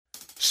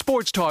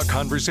Sports talk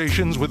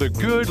conversations with a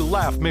good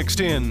laugh mixed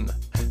in.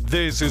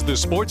 This is the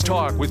Sports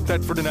Talk with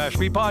Thetford and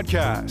Ashby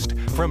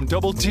podcast from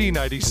Double T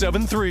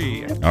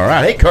 97.3. All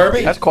right. Hey,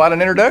 Kirby. That's quite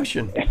an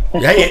introduction.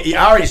 Hey,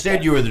 I already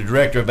said you were the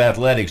director of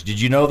athletics. Did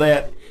you know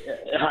that?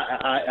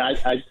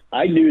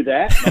 I knew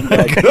that. I'm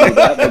glad you knew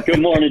that. But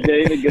good morning,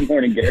 David. Good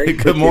morning, Gary.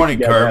 Good morning,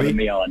 Kirby. Having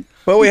me on.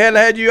 Well, we hadn't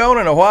had you on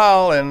in a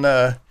while, and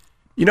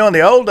in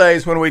the old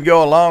days when we'd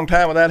go a long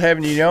time without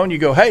having you on, you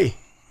go, "Hey,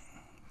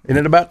 isn't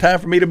it about time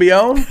for me to be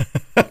on?"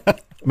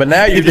 But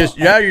now you're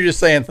just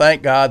saying,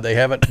 "Thank God they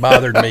haven't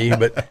bothered me."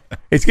 But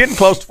it's getting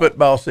close to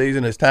football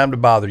season. It's time to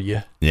bother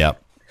you.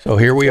 Yep. So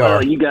here we are.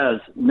 Well, you guys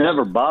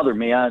never bother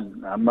me. I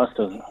must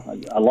have.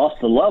 I lost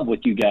the love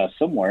with you guys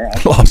somewhere.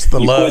 I Lost the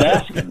love. Quit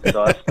asking,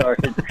 so I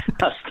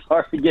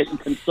started getting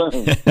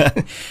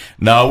concerned.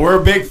 No,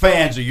 we're big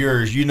fans of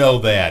yours. You know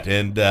that,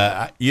 and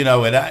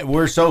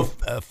we're so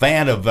a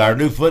fan of our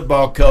new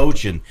football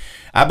coach. And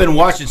I've been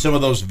watching some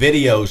of those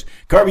videos.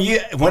 Kirby,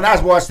 when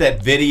I watched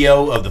that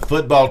video of the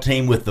football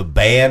team with the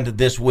band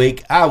this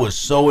week, I was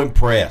so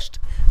impressed.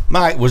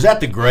 Mike, was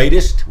that the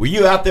greatest? Were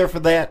you out there for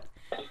that?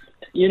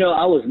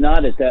 I was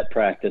not at that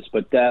practice,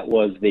 but that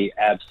was the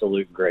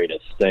absolute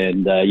greatest.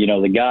 And,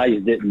 the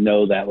guys didn't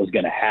know that was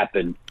going to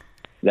happen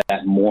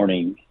that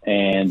morning.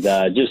 And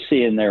just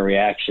seeing their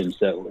reactions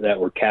that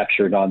were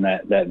captured on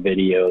that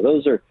video,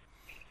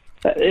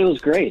 it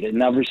was great.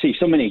 And I've received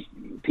so many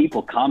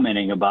people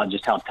commenting about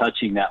just how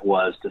touching that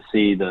was to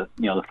see the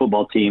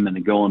football team and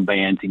the going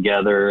band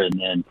together. And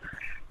then,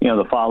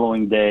 the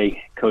following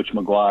day, Coach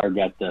McGuire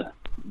got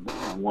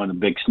one of the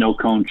big snow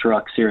cone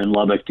trucks here in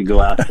Lubbock to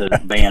go out to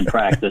band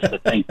practice to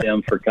thank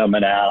them for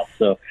coming out.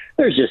 So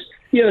there's just,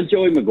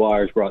 Joey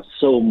McGuire's brought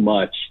so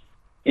much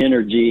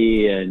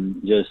energy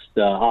and just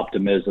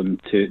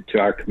optimism to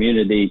our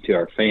community, to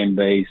our fan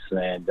base,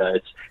 and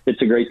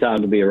it's a great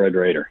time to be a Red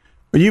Raider.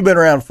 Well, you've been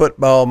around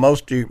football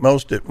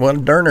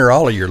darn near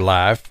all of your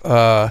life.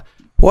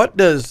 What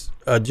does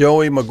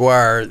Joey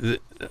McGuire?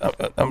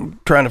 I'm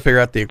trying to figure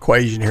out the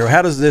equation here.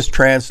 How does this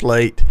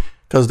translate?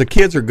 Because the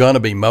kids are going to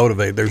be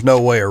motivated. There's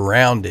no way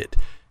around it.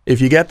 If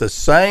you got the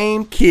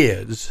same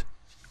kids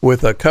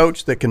with a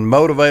coach that can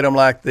motivate them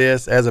like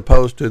this as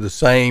opposed to the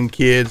same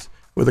kids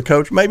with a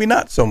coach maybe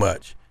not so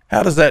much,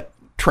 how does that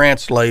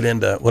translate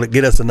into, will it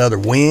get us another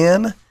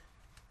win,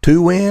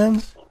 2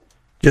 wins,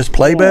 just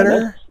play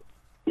better?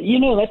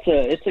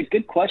 It's a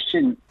good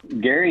question,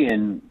 Gary,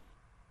 and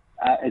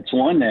it's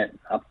one that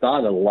I've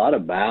thought a lot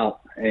about.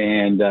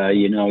 And,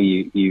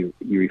 you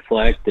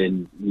reflect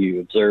and you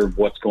observe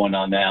what's going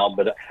on now.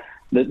 But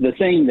the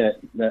thing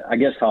that I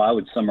guess how I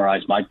would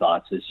summarize my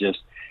thoughts is just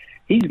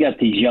he's got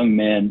these young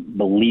men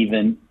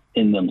believing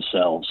in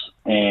themselves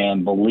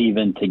and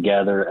believing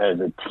together as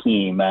a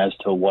team as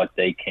to what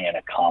they can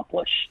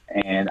accomplish.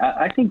 And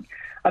I think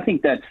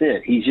that's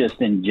it. He's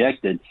just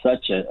injected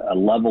such a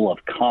level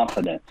of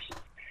confidence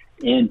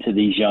into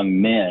these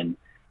young men.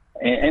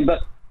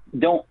 But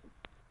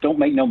don't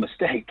make no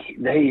mistake,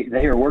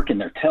 they are working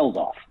their tails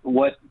off.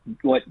 What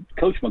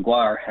Coach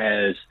McGuire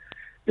has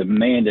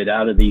demanded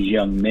out of these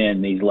young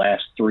men these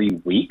last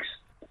 3 weeks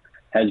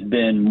has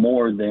been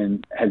more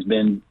than has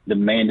been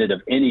demanded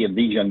of any of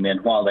these young men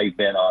while they've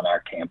been on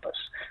our campus,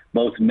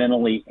 both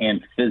mentally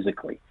and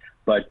physically.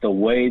 But the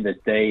way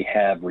that they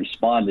have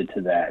responded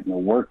to that and the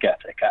work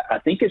ethic, I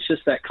think it's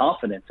just that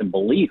confidence and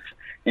belief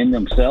in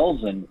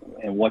themselves and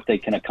what they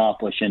can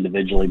accomplish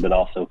individually, but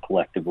also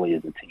collectively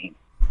as a team.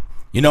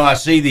 I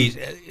see these,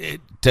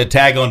 to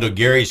tag on to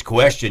Gary's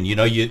question,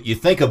 you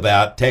think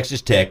about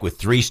Texas Tech with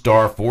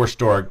 3-star,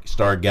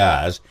 4-star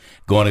guys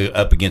going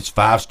up against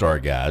 5-star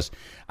guys.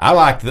 I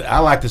like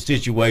the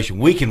situation.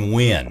 We can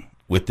win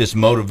with this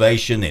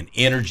motivation and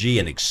energy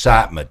and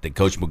excitement that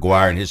Coach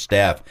McGuire and his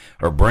staff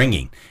are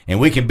bringing. And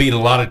we can beat a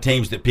lot of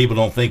teams that people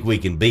don't think we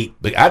can beat.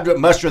 But I'd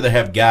much rather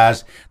have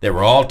guys that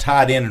were all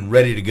tied in and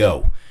ready to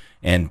go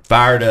and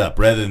fired up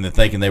rather than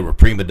thinking they were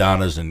prima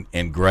donnas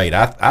and great.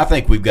 I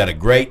think we've got a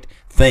great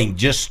thing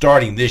just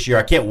starting this year.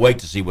 I can't wait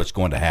to see what's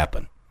going to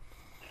happen.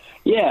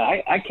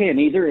 Yeah, I can't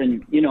either.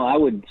 And, I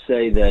would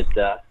say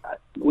that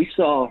we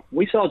saw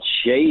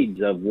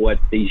shades of what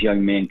these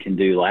young men can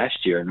do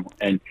last year.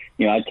 And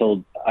I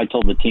told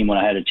the team when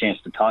I had a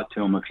chance to talk to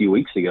them a few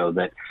weeks ago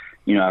that,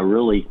 I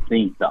really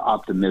think the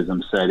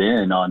optimism set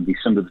in on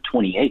December the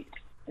 28th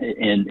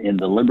in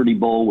the Liberty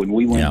Bowl when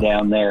we went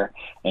down there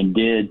and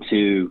did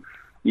to,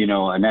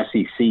 an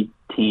SEC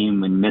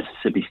team in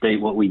Mississippi State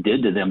what we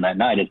did to them that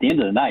night. At the end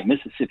of the night,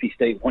 Mississippi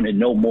State wanted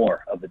no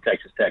more of the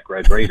Texas Tech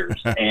Red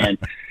Raiders. And,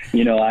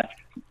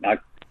 I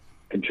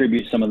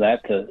contribute some of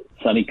that to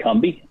Sonny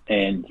Cumbie,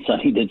 and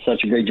Sonny did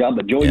such a great job.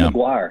 But Joey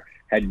McGuire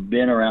had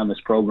been around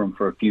this program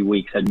for a few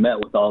weeks, had met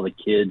with all the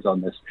kids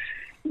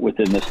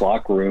within this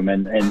locker room,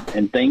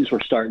 and things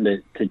were starting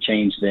to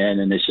change then,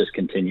 and it's just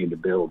continued to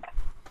build.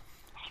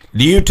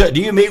 Do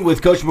you meet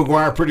with Coach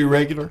McGuire pretty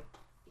regular?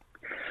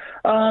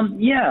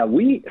 Yeah,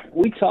 we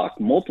talk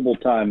multiple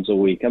times a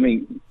week. I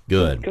mean,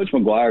 good. Coach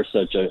McGuire is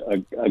such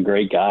a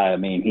great guy. I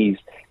mean,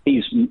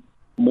 he's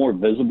more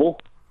visible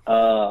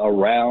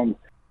around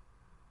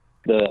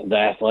the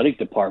athletic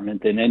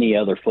department than any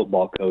other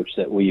football coach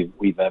that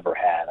we've ever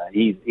had.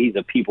 He's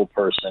a people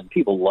person.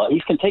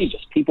 He's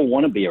contagious. People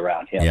want to be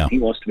around him. Yeah. He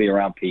wants to be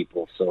around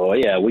people. So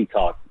yeah, we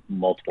talk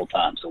multiple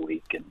times a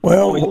week, and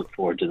always look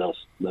forward to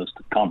those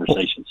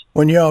conversations.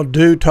 When y'all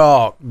do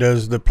talk,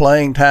 does the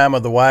playing time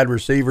of the wide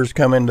receivers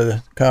come into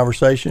the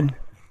conversation?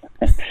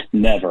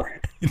 Never.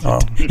 Oh.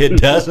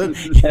 It doesn't.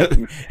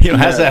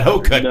 How's that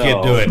Hocutt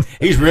kid doing?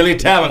 He's really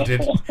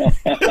talented.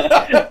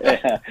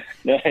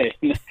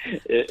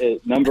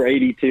 Number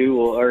 82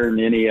 will earn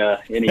any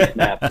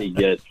snaps he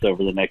gets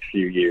over the next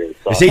few years.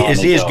 So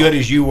is he as good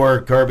as you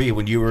were, Kirby,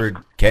 when you were at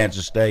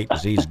Kansas State?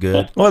 Is he as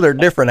good? Well, they're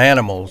different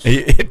animals.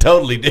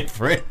 Totally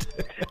different.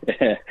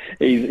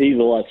 He's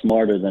a lot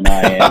smarter than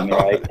I am,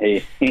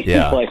 right? He's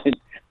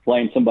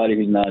playing somebody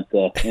who's not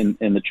in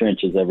the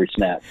trenches every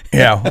snap.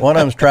 Yeah, one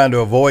of them's trying to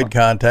avoid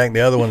contact,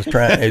 the other one's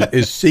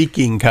is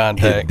seeking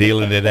contact,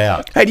 dealing it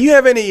out. Hey, do you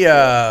have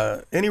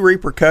any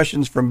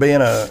repercussions from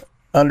being a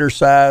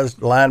undersized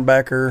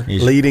linebacker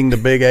leading the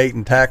Big Eight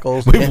in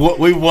tackles?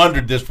 We've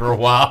wondered this for a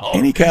while.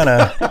 Any kind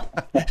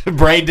of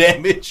brain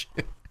damage?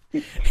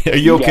 Are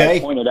you okay?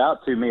 Guys point it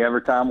out to me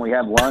every time we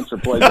have lunch or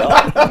play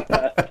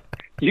golf.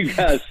 You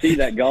guys see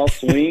that golf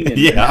swing? And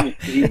yeah.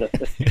 See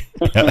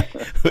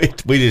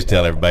We just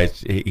tell everybody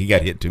he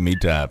got hit too many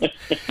times.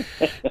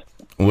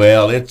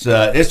 Well,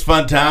 it's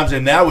fun times,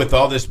 and now with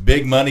all this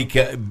big money,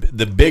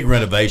 the big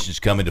renovations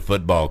coming to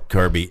football,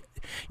 Kirby.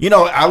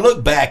 I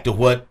look back to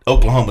what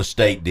Oklahoma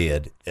State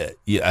did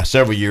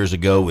several years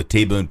ago with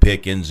T. Boone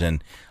Pickens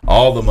and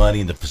all the money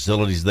and the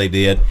facilities they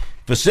did.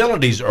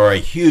 Facilities are a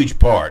huge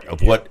part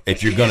of what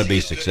if you're going to be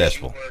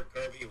successful.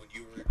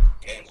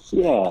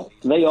 Yeah,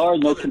 they are,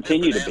 and they'll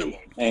continue to be.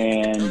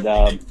 And,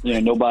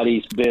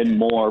 nobody's been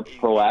more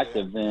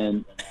proactive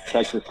than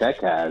Texas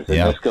Tech has.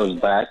 And this goes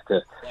back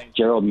to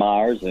Gerald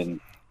Myers and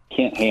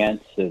Kent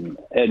Hance and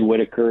Ed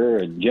Whitaker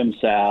and Jim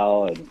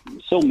Sow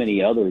and so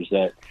many others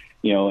that,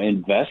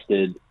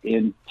 invested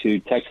into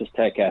Texas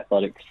Tech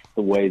athletics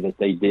the way that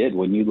they did.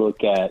 When you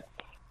look at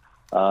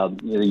the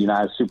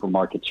United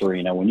Supermarkets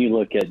Arena, when you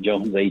look at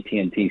Jones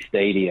AT&T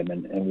Stadium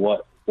and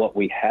what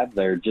we have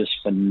there, just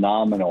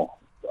phenomenal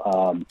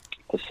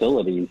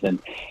facilities. And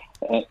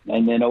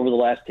then over the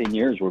last 10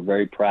 years, we're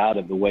very proud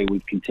of the way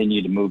we've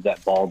continued to move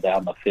that ball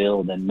down the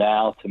field, and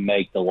now to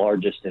make the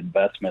largest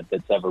investment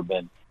that's ever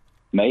been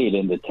made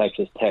into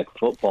Texas Tech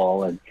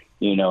football. And,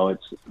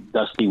 it's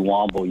Dusty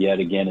Womble yet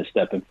again is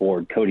stepping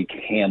forward. Cody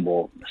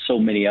Campbell, so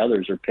many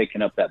others are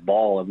picking up that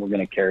ball, and we're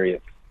going to carry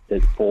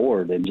it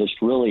forward, and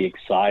just really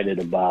excited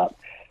about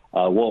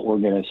what we're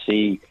going to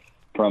see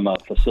from a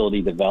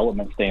facility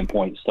development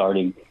standpoint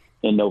starting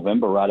in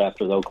November, right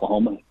after the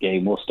Oklahoma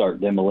game. We'll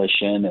start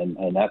demolition,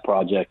 and that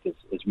project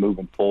is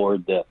moving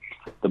forward.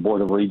 The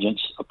Board of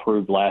Regents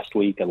approved last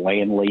week a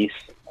land lease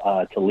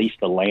to lease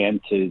the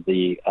land to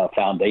the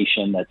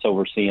foundation that's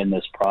overseeing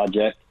this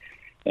project.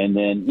 And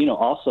then,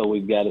 also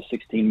we've got a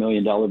 $16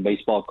 million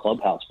baseball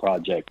clubhouse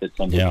project that's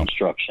under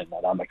construction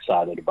that I'm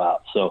excited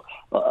about. So,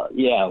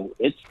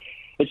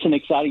 it's an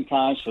exciting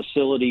time.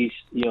 Facilities,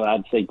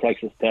 I'd say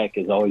Texas Tech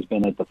has always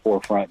been at the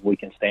forefront. We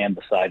can stand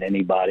beside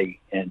anybody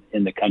in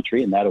the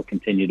country, and that'll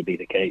continue to be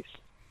the case.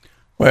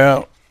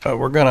 Well,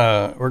 we're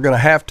gonna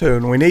have to,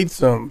 and we need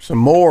some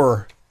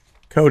more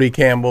Cody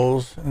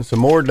Campbells and some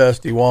more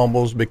Dusty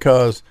Wombles,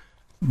 because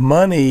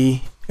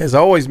money has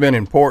always been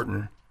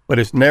important, but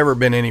it's never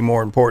been any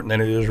more important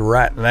than it is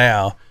right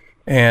now.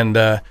 And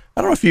I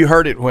don't know if you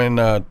heard it when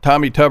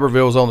Tommy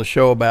Tuberville was on the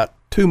show about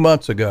 2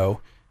 months ago.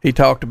 He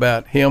talked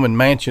about him and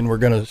Manchin were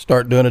going to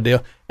start doing a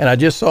deal. And I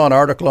just saw an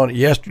article on it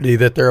yesterday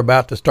that they're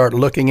about to start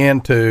looking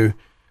into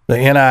the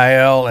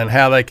NIL and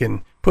how they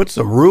can put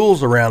some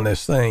rules around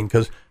this thing.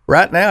 Because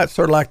right now it's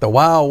sort of like the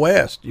Wild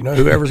West.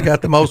 Whoever's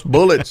got the most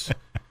bullets,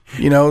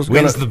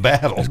 wins the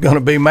battle. Is going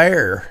to be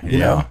mayor, you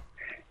know.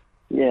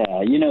 Yeah,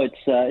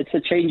 it's a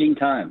changing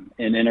time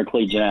in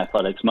intercollegiate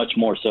athletics, much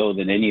more so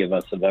than any of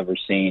us have ever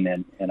seen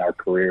in our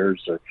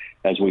careers, or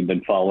as we've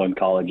been following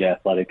college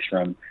athletics,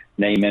 from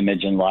name,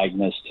 image, and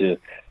likeness to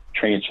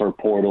transfer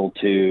portal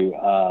to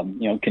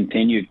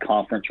continued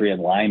conference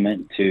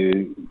realignment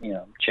to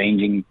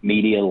changing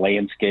media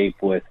landscape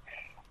with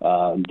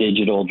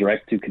digital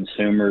direct to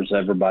consumers.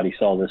 Everybody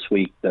saw this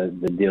week the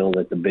deal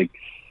that the Big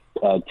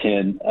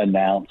Ten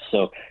announced.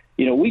 So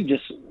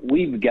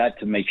we've got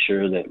to make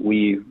sure that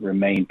we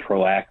remain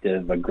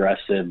proactive,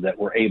 aggressive, that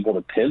we're able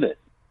to pivot,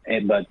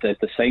 but at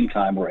the same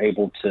time we're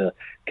able to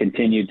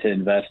continue to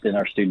invest in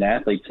our student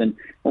athletes, and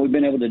we've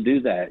been able to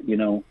do that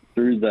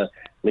through the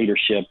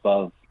leadership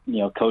of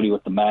Cody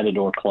with the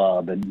Matador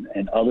Club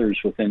and others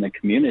within the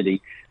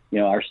community.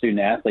 Our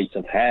student athletes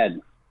have had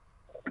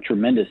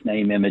tremendous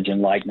name, image,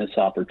 and likeness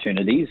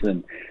opportunities,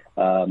 and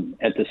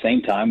at the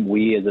same time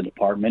we as a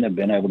department have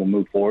been able to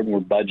move forward, and we're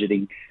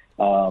budgeting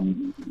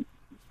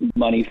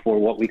money for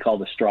what we call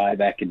the Strive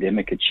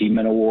Academic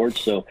Achievement Award.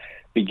 So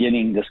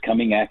beginning this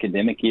coming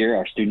academic year,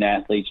 our student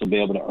athletes will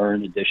be able to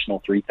earn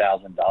additional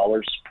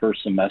 $3,000 per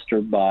semester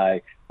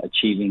by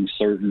achieving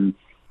certain,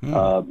 metrics, and goals. And we're going to continue to move forward with budgeting money for what we call the Strive Academic Achievement Award. So beginning this coming academic year, our student athletes will be able to earn additional $3,000 per semester by achieving certain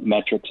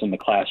metrics in the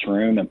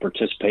classroom and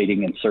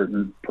participating in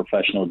certain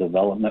professional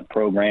development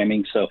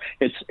programming. So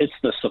it's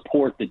the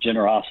support, the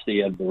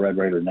generosity of the Red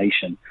Raider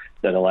Nation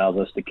that allows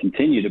us to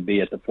continue to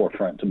be at the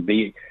forefront, to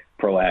be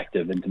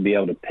proactive, and to be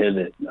able to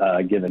pivot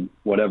given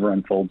whatever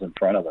unfolds in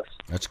front of us.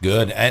 That's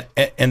good.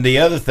 And the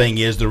other thing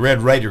is the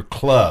Red Raider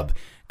Club.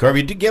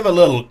 Kirby, to give a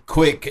little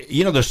quick,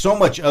 there's so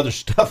much other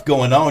stuff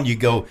going on. You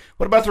go,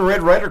 what about the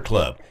Red Raider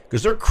Club?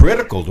 Because they're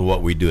critical to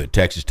what we do at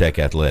Texas Tech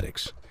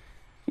Athletics.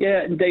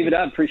 Yeah, David,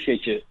 I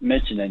appreciate you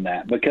mentioning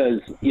that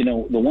because,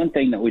 the one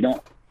thing that we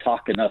don't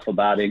talk enough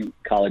about in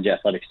college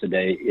athletics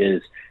today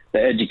is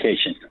the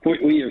education.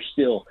 We are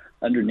still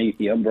underneath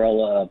the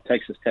umbrella of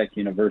Texas Tech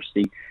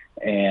University,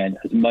 and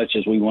as much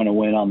as we want to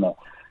win on the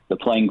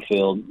playing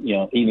field,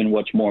 even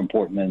what's more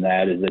important than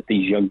that is that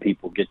these young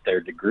people get their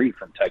degree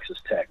from Texas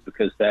Tech,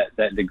 because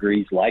that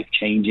degree is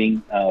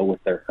life-changing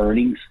with their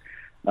earnings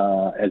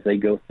as they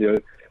go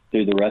through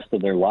the rest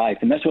of their life.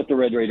 And that's what the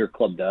Red Raider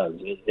Club does.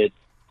 It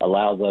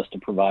allows us to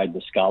provide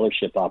the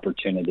scholarship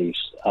opportunities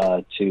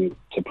to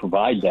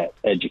provide that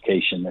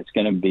education that's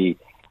going to be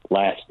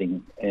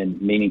lasting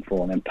and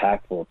meaningful and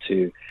impactful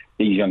to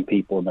these young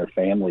people and their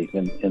families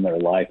in their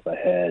life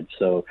ahead.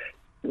 So,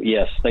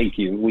 yes, thank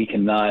you. We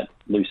cannot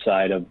lose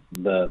sight of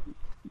the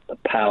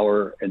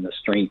power and the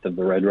strength of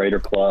the Red Raider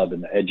Club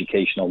and the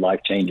educational,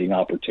 life-changing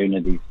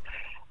opportunities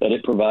that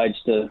it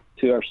provides to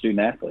our student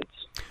athletes.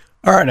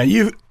 All right, now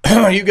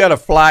you got a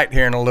flight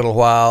here in a little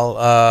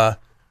while.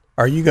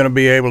 Are you going to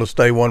be able to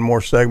stay one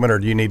more segment, or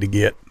do you need to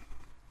get?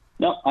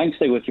 No, I can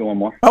stay with you one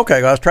more. Okay,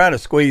 I was trying to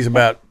squeeze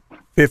about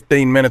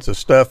 15 minutes of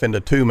stuff into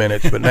 2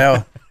 minutes, but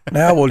now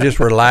we'll just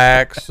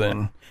relax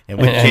and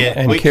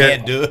we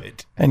can't do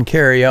it and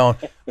carry on.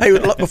 Hey,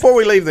 before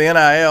we leave the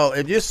NIL,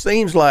 it just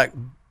seems like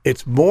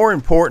it's more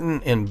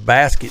important in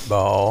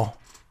basketball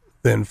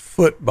than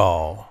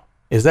football.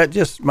 Is that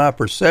just my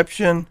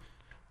perception,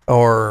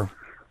 or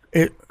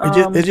it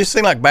just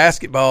seems like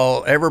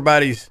basketball,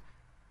 everybody's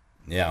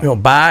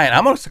buying.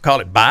 I'm going to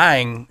call it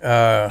buying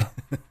a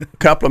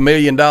couple of $1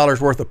 million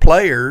worth of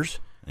players.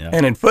 Yeah.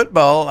 And in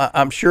football,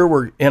 I'm sure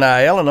we're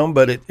NILing them,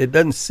 but it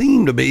doesn't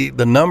seem to be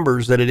the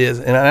numbers that it is.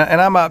 And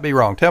I might be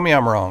wrong. Tell me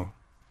I'm wrong.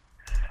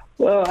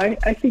 Well,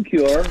 I think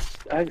you are.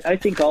 I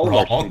think all of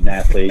our student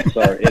athletes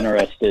are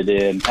interested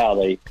in how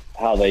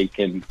they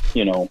can,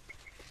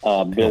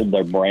 build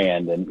their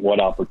brand and what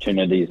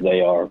opportunities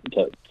they are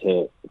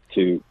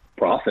to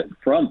profit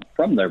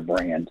from their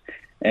brand.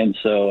 And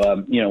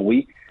so,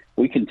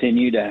 we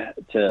continue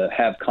to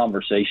have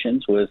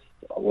conversations with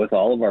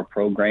all of our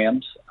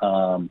programs,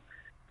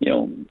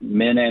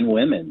 men and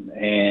women.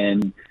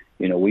 And,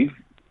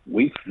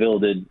 we've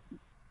fielded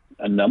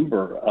a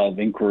number of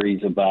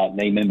inquiries about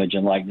name, image,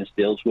 and likeness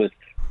deals with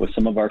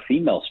some of our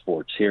female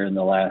sports here in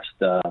the last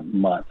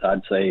month.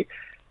 I'd say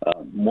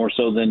more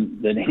so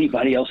than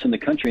anybody else in the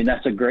country, and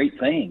that's a great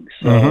thing.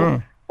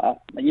 So,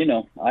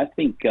 I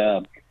think,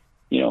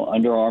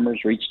 Under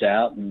Armour's reached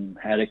out and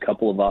had a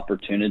couple of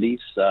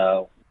opportunities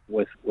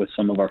with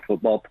some of our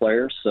football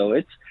players. So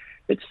I'd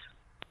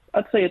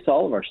say it's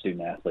all of our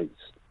student athletes,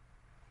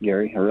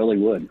 Gary. I really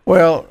would.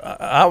 Well,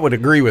 I would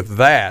agree with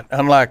that.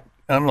 Unlike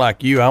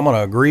you, I'm going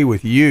to agree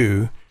with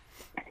you,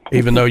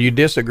 even though you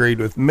disagreed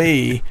with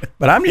me.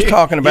 But I'm just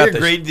talking about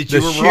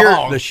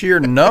the sheer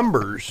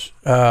numbers.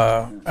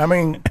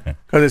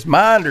 Because it's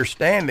my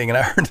understanding, and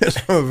I heard this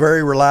from a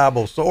very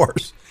reliable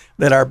source,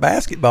 that our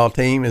basketball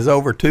team is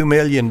over $2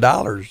 million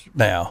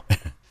now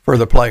for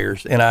the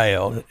players,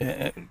 NIL.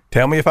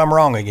 Tell me if I'm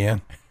wrong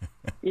again.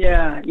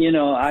 Yeah,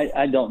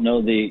 I don't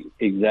know the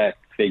exact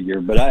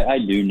figure, but I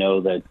do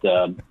know that,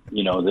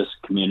 this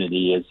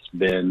community has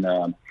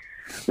been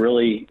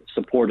really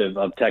supportive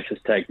of Texas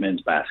Tech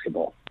men's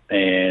basketball.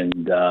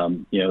 And,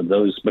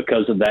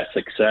 because of that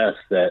success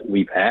that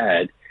we've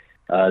had,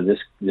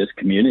 this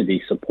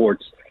community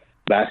supports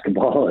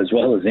basketball as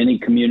well as any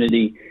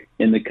community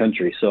in the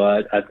country. So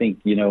I think,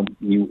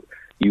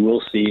 you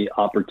will see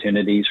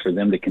opportunities for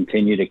them to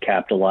continue to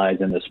capitalize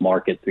in this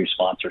market through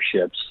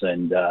sponsorships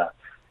and,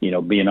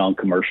 being on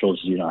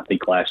commercials. I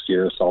think last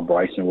year I saw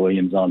Bryson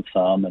Williams on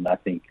some, and I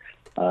think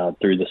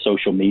through the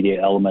social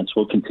media elements,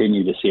 we'll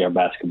continue to see our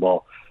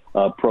basketball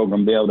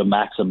program be able to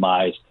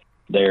maximize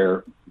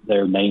their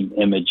name,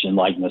 image, and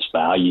likeness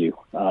value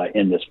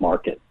in this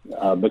market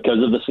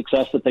because of the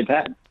success that they've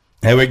had.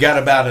 Hey, we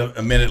got about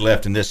a minute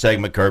left in this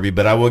segment, Kirby,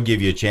 but I will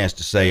give you a chance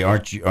to say,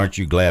 aren't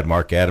you glad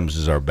Mark Adams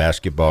is our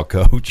basketball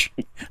coach?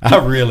 I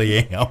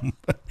really am.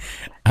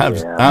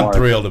 I'm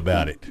thrilled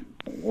about it.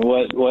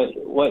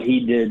 What he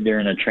did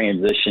during a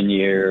transition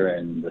year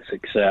and the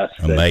success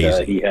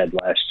that he had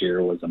last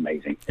year was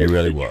amazing. It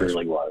really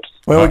was.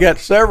 Well, we got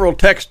several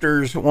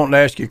texters wanting to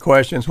ask you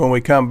questions. When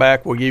we come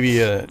back, we'll give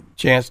you a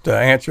chance to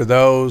answer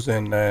those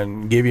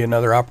and give you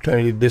another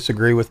opportunity to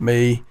disagree with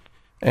me.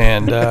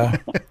 And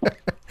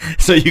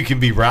so you can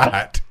be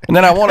right. And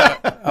then I want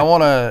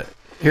to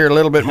hear a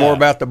little bit more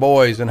about the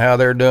boys and how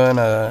they're doing.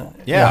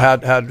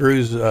 How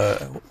Drew's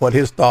what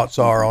his thoughts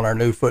are on our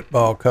new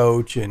football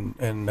coach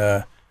and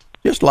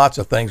just lots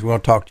of things we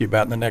want to talk to you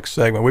about in the next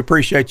segment. We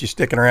appreciate you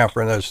sticking around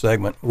for another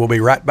segment. We'll be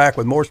right back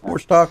with more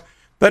sports talk.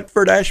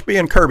 Thetford, Ashby,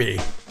 and Kirby.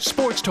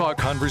 Sports talk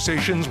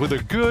conversations with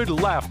a good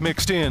laugh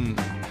mixed in.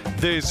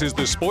 This is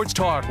the Sports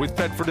Talk with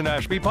Thetford and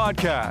Ashby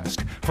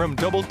podcast from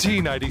Double T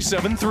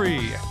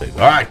 97.3. All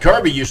right,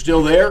 Kirby, you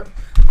still there?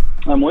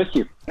 I'm with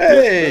you.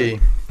 Hey.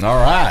 All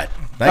right.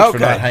 Thanks for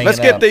not hanging let's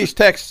get these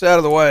texts out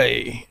of the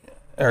way.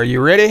 Are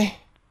you ready?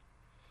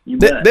 You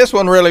bet. This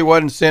one really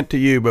wasn't sent to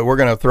you, but we're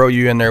going to throw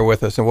you in there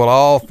with us, and we'll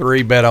all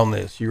three bet on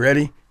this. You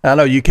ready? I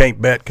know you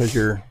can't bet because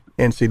you're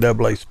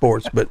NCAA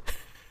sports, but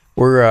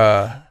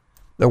they're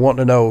wanting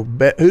to know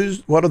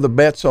what are the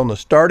bets on the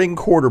starting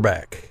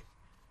quarterback.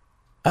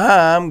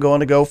 I'm going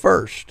to go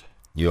first.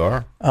 You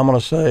are? I'm going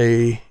to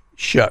say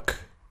Shuck.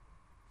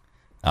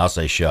 I'll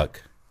say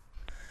Shuck.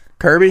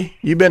 Kirby,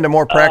 you've been to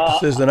more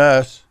practices than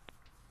us.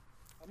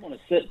 I'm going to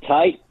sit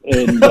tight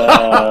and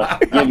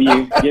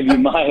give you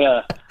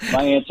my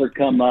answer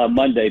come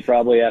Monday,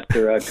 probably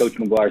after Coach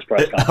McGuire's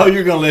press conference. Oh,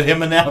 you're going to let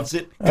him announce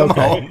it? Come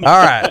on.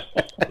 All right.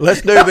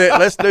 Let's do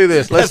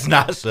this. That's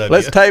nice of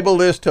Let's you. table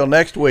this till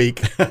next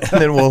week, and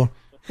then we'll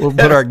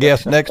put our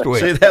guest next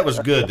week. See, that was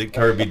good that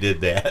Kirby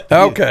did that.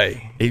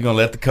 Okay. He's going to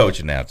let the coach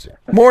announce it.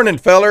 Morning,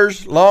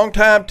 fellers.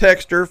 Long-time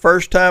texter,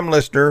 first-time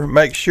listener.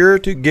 Make sure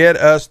to get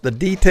us the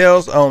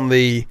details on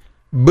the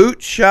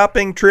boot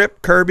shopping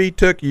trip Kirby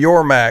took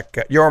your mark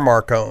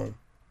on.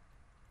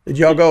 Did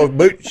y'all go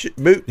boot?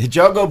 Did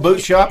y'all go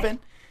boot shopping?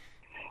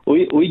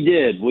 We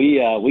did.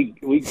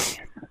 We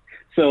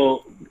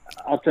So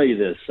I'll tell you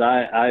this.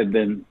 I've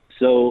been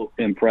so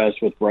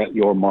impressed with Brett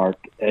Yormark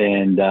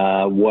and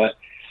what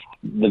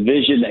the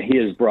vision that he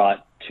has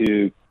brought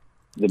to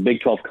the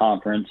Big 12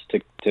 Conference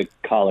to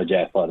college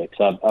athletics.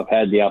 I've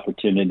had the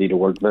opportunity to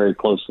work very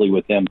closely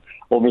with him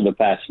over the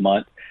past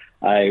month.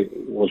 I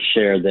will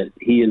share that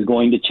he is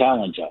going to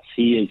challenge us.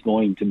 He is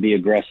going to be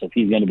aggressive.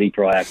 He's going to be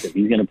proactive.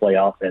 He's going to play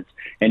offense,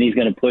 and he's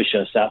going to push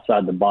us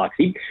outside the box.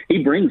 He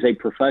brings a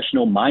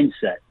professional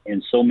mindset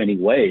in so many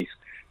ways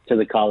to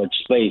the college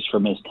space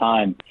from his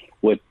time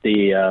with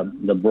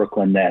the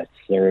Brooklyn Nets,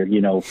 or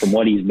from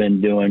what he's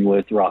been doing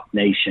with Rock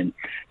Nation.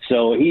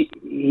 So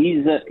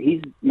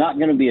he's not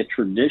going to be a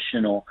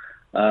traditional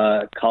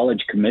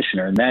college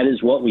commissioner, and that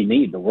is what we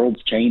need. The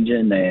world's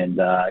changing,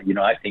 and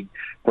I think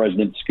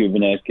President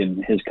Skubinek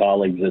and his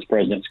colleagues, as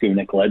President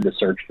Skubinek led the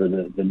search for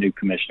the new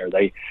commissioner,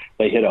 they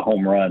hit a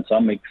home run. So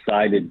I'm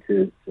excited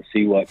to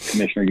see what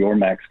Commissioner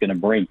Yormark's going to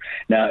bring.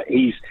 Now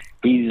he's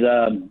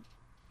been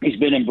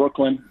in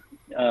Brooklyn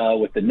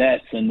with the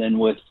Nets, and then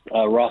with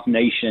Rock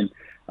Nation.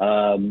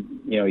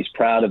 He's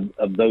proud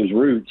of those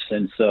roots.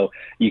 And so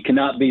you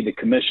cannot be the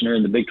commissioner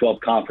in the Big 12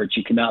 Conference.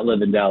 You cannot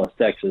live in Dallas,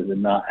 Texas,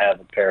 and not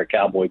have a pair of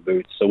cowboy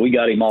boots. So we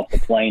got him off the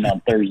plane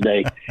on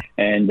Thursday.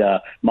 And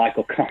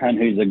Michael Kahn,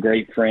 who's a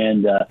great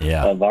friend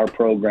of our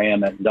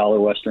program at Dollar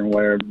Western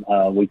Wear,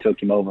 we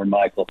took him over, and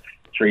Michael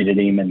treated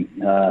him.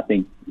 And I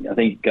think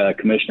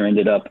Commissioner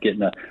ended up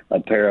getting a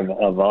pair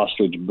of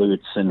ostrich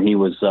boots, and he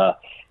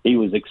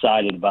was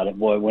excited about it.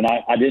 Boy, when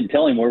I didn't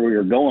tell him where we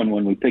were going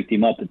when we picked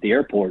him up at the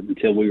airport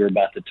until we were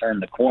about to turn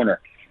the corner.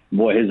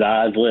 Boy, his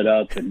eyes lit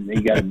up, and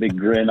he got a big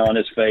grin on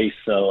his face.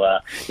 So,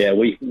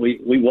 we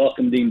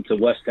welcomed him to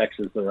West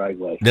Texas the right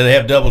way. Do they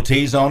have double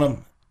T's on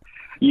them?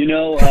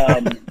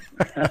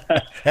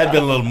 Had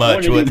been a little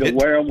much, wouldn't it?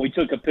 Wear them. We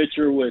took a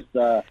picture with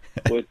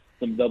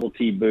some double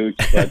T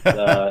boots, but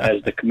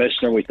as the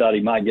commissioner, we thought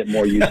he might get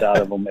more use out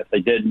of them if they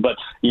didn't. But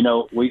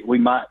we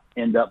might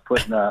end up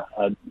putting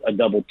a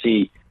double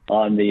T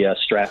on the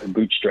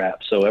boot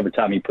strap, so every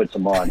time he puts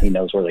them on, he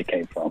knows where they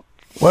came from.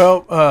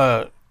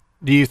 Well,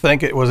 do you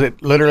think it was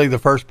literally the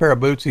first pair of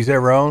boots he's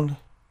ever owned?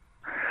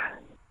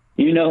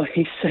 He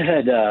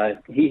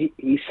said he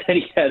said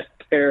he had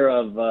a pair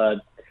of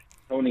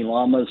Tony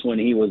Lamas when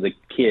he was a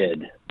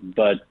kid,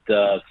 but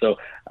so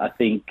I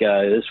think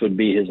this would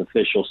be his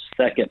official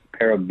second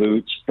pair of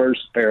boots,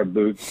 first pair of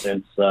boots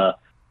since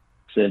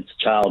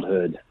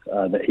childhood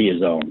that he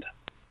has owned.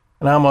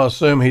 And I'm going to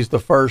assume he's the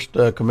first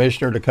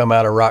commissioner to come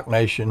out of Rock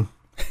Nation.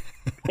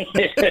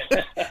 I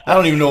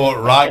don't even know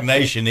what Rock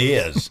Nation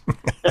is.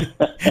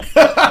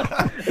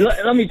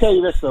 Let me tell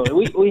you this, though.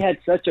 We had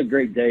such a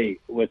great day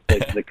with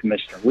the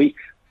commissioner. We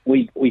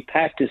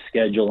packed his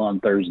schedule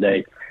on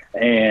Thursday,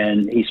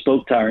 and he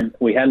spoke to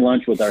we had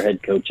lunch with our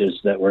head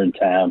coaches that were in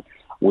town.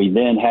 We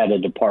then had a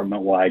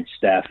department-wide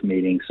staff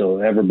meeting, so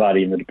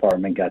everybody in the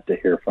department got to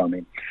hear from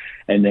him.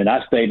 And then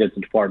I stayed at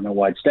the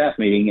department-wide staff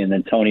meeting, and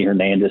then Tony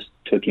Hernandez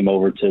took him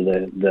over to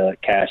the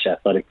Cash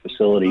Athletic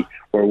Facility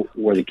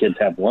where the kids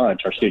have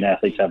lunch, our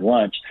student-athletes have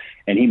lunch,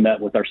 and he met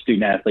with our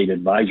Student-Athlete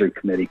Advisory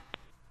Committee.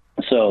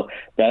 So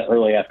that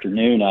early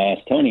afternoon, I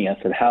asked Tony, I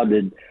said, how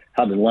did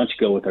lunch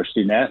go with our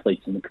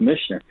student-athletes and the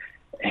commissioner?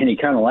 And he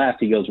kind of laughed.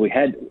 He goes, we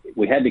had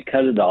to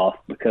cut it off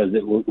because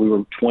we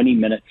were 20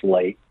 minutes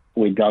late.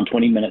 We'd gone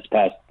 20 minutes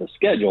past the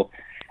schedule.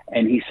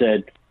 And he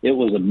said, it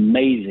was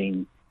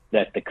amazing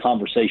that the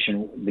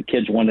conversation, the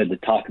kids wanted to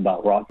talk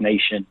about Rock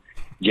Nation,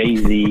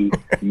 Jay-Z,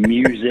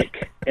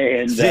 music,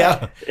 And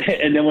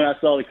and then when I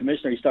saw the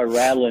commissioner, he started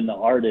rattling the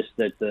artists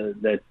that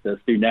the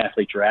student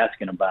athletes were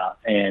asking about,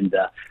 and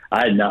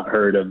I had not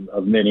heard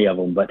of many of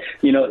them. But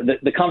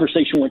the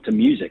conversation went to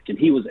music, and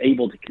he was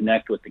able to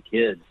connect with the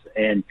kids,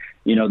 and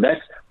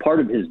that's part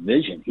of his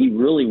vision. He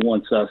really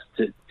wants us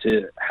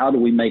to how do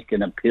we make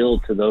an appeal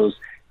to those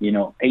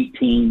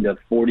 18 to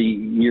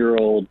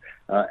 40-year-old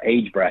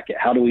age bracket?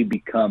 How do we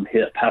become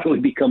hip? How do we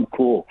become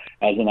cool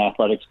as an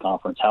athletics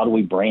conference? How do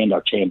we brand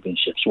our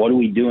championships? What are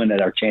we doing at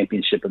our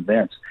championship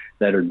events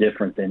that are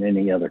different than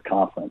any other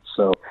conference?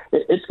 So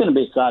it's going to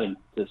be exciting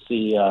to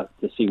see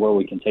where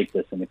we can take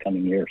this in the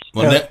coming years.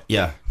 Well,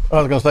 yeah. I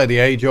was going to say the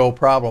age-old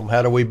problem.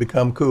 How do we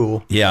become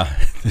cool? Yeah,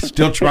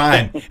 still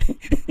trying.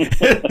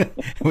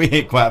 We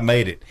ain't quite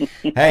made it.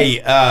 Hey,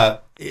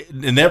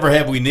 never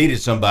have we needed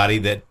somebody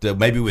that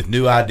maybe with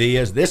new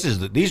ideas.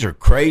 These are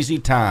crazy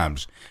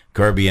times,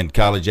 Kirby, in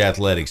college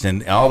athletics,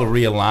 and all the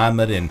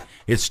realignment, and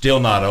it's still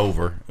not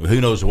over. Who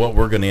knows what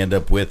we're going to end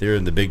up with here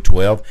in the Big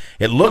 12?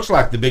 It looks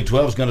like the Big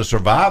 12 is going to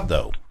survive,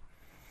 though.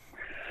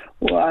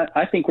 Well,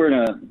 I think we're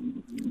in a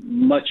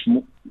much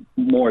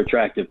more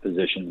attractive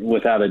position,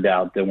 without a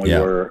doubt, than we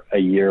were a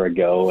year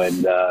ago.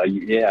 And,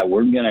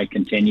 we're going to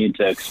continue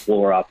to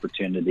explore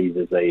opportunities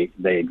as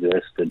they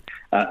exist. And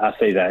I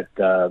say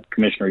that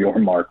Commissioner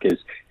Yormark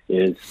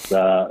is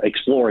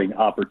exploring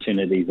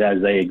opportunities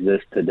as they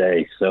exist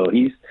today. So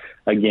he's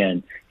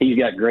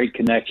got great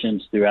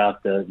connections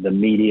throughout the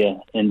media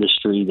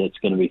industry that's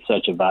going to be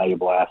such a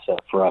valuable asset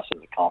for us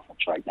as a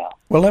conference right now.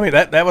 Well,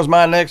 that was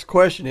my next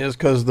question, is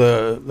because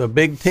the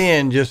Big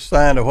Ten just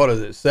signed a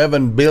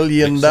 $7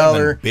 billion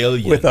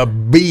with a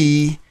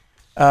B,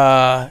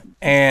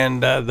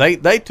 and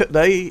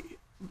they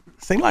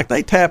seem like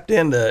they tapped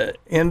into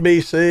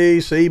NBC,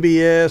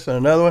 CBS, and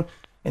another one.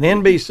 And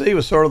NBC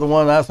was sort of the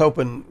one I was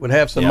hoping would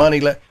have some money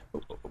left.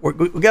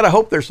 We got to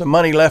hope there's some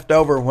money left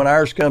over when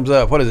ours comes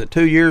up. What is it,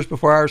 2 years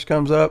before ours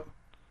comes up?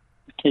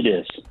 It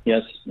is.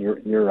 Yes,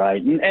 you're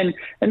right, and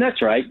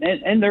that's right.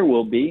 And there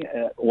will be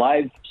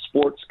live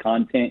sports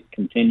content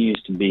continues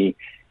to be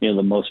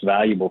the most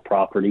valuable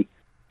property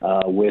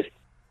with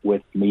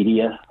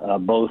media,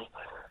 both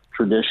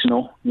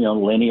traditional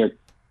linear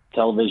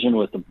television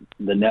with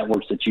the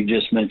networks that you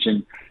just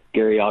mentioned.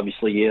 Gary,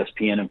 obviously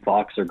ESPN and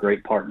Fox are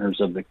great partners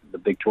of the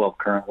Big 12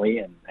 currently,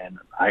 and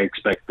I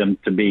expect them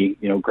to be,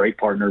 great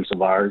partners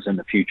of ours in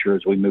the future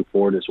as we move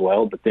forward as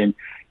well. But then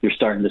you're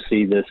starting to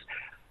see this,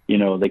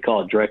 they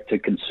call it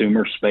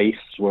direct-to-consumer space,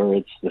 where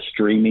it's the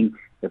streaming.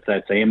 If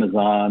that's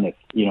Amazon, if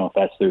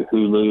that's through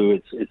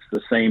Hulu, it's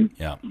the same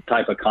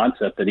type of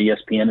concept that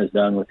ESPN has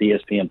done with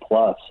ESPN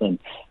Plus. And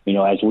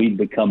as we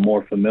become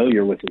more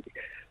familiar with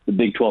the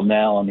Big 12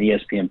 now on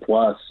ESPN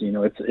Plus,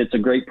 it's a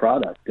great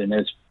product, and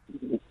as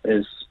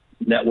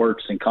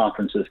networks and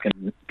conferences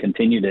can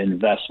continue to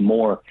invest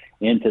more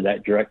into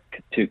that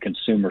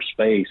direct-to-consumer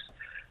space,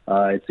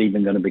 it's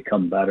even going to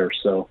become better.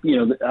 So,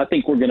 I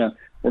think we're gonna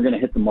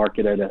hit the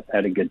market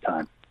at a good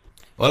time.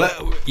 Well,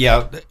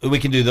 we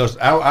can do those.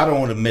 I don't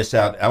want to miss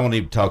out. I want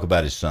to talk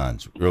about his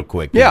sons real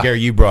quick. Yeah, Gary,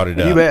 you brought it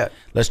up. You bet.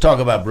 Let's talk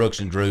about Brooks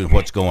and Drew and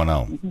what's going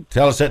on.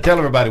 Tell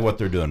everybody what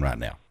they're doing right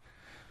now.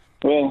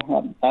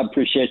 Well, I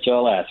appreciate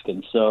y'all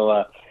asking.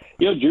 So,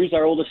 Drew's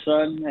our oldest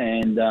son,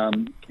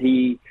 and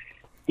he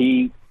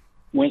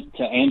went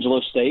to Angelo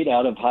State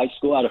out of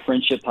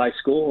Friendship High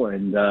School,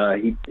 and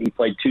he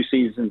played 2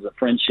 seasons of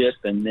Friendship,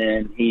 and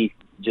then he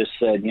just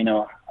said,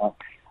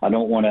 I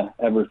don't want to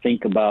ever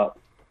think about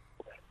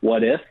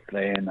what if,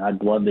 and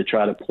I'd love to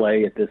try to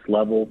play at this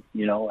level,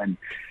 and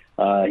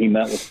he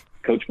met with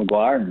Coach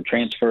McGuire and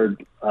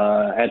transferred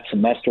at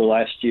semester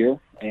last year,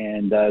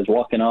 and is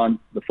walking on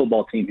the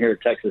football team here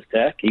at Texas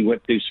Tech. He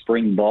went through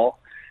spring ball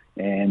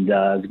and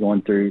is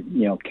going through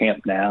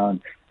camp now,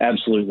 and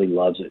absolutely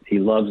loves it. He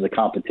loves the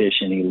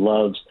competition. He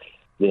loves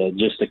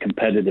the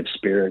competitive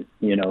spirit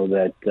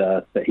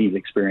that he's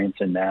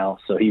experiencing now.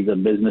 So he's a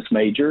business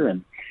major,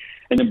 and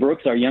then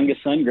Brooks, our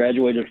youngest son,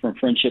 graduated from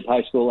Friendship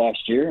High School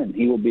last year, and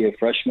he will be a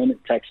freshman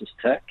at Texas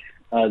Tech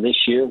this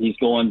year. He's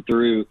going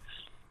through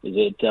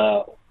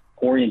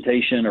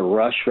orientation or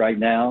rush right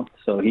now,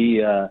 so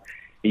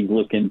he's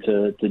looking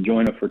to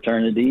join a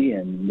fraternity,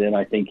 and then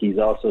I think he's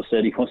also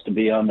said he wants to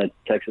be on the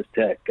Texas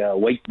Tech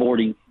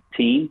wakeboarding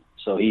team.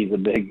 So he's a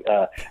big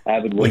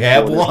avid wakeboarder. We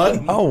have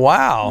one? Oh,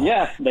 wow.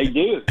 Yeah, they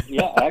do.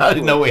 Yeah, actually, I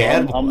didn't know we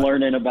had one. I'm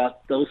learning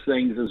about those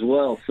things as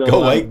well. So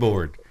go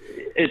wakeboard.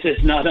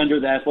 It's not under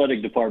the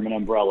athletic department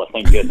umbrella,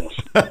 thank goodness.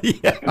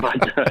 Yeah.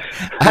 But,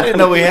 I didn't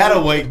know we had a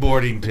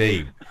wakeboarding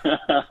team.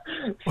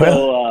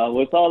 So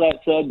with all that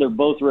said, they're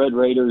both Red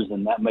Raiders,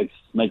 and that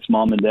makes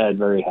mom and dad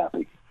very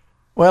happy.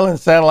 Well, it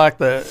sounded like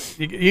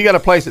you got a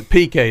place at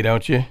PK,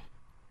 don't you?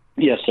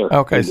 Yes, sir.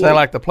 Okay, sound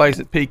like the place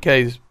at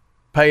PK's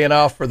paying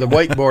off for the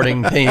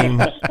wakeboarding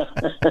team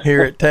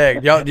here at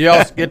Tech. Do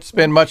y'all get to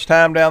spend much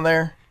time down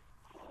there?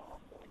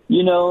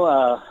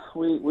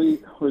 we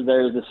were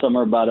there this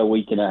summer about a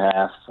week and a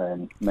half,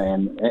 and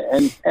man,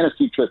 and a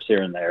few trips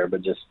here and there,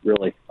 but just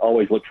really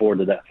always look forward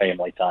to that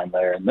family time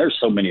there. And there's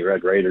so many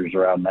Red Raiders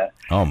around that,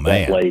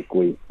 that lake.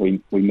 We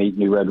meet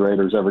new Red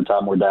Raiders every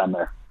time we're down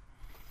there.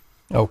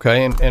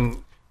 Okay, and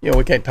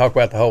we can't talk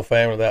about the whole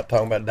family without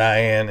talking about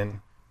Diane,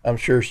 and I'm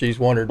sure she's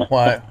wondered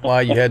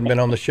why you hadn't been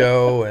on the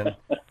show, and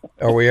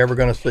are we ever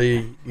going to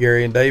see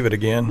Gary and David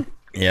again?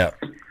 Yeah.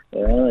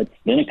 Well, it's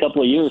been a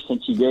couple of years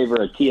since you gave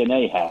her a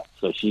TNA hat,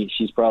 so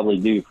she's probably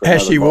due for.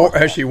 Has she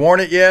worn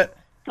it yet?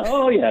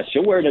 Oh yeah,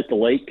 she'll wear it at the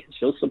lake.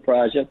 She'll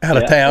surprise you. Out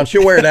of town,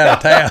 she'll wear it out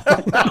of town.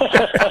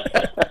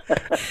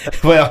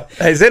 Well,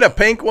 is it a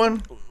pink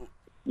one?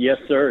 Yes,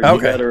 sir. Okay.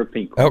 You got her a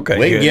pink one. Okay,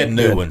 we can get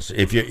new ones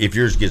if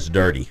yours gets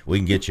dirty. We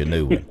can get you a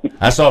new one.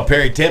 I saw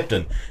Perry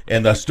Tipton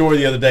in the store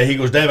the other day. He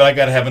goes, David, I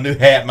got to have a new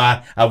hat.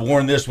 I've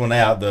worn this one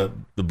out, the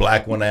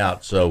black one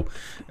out. So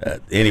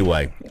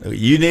anyway,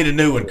 you need a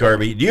new one,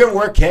 Kirby. Do you ever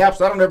wear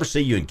caps? I don't ever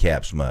see you in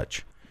caps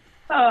much.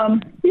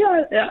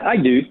 Yeah, I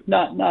do.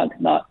 Not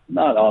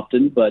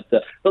often, but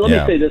let me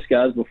say this,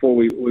 guys, before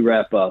we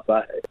wrap up.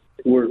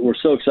 We're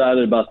so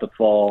excited about the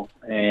fall,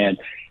 and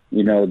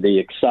the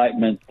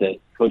excitement that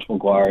Coach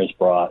McGuire has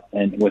brought.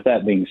 And with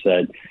that being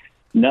said,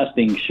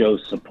 nothing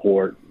shows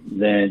support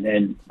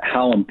and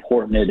how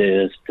important it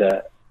is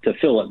to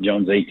fill up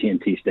Jones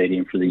AT&T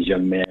Stadium for these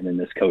young men and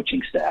this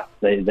coaching staff.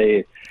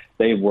 They've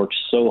worked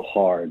so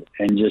hard,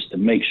 and just to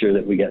make sure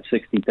that we got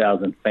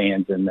 60,000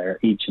 fans in there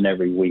each and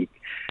every week,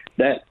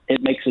 that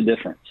it makes a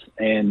difference.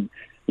 And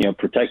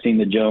protecting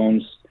the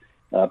Jones,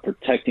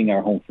 protecting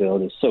our home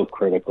field is so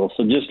critical.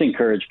 So just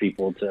encourage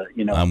people to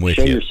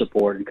show your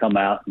support and come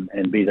out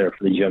and be there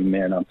for these young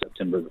men on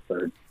September the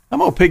 3rd. I'm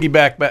going to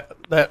piggyback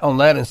on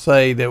that and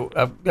say that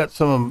I've got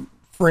some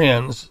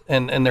friends,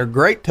 and they're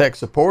great Tech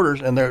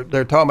supporters, and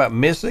they're talking about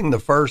missing the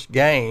first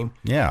game.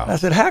 Yeah. I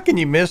said, how can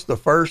you miss the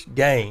first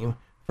game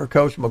for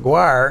Coach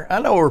McGuire? I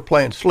know we're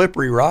playing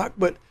Slippery Rock,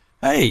 but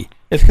hey,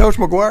 it's Coach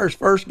McGuire's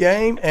first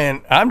game,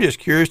 and I'm just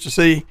curious to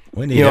see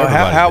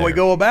how we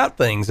go about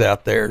things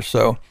out there.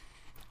 So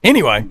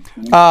anyway,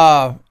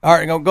 all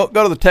right, go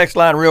to the text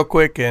line real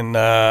quick, and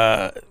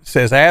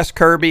says, ask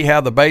Kirby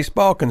how the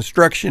baseball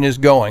construction is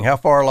going. How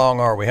far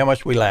along are we? How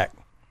much we lack?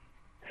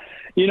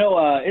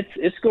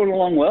 It's going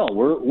along well.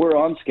 We're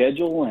on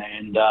schedule,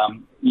 and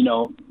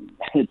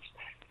it's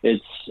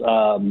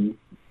going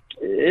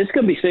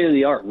to be state of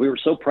the art. We were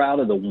so proud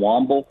of the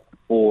Womble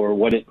for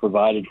what it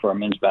provided for our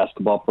men's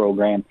basketball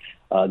program.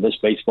 This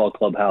baseball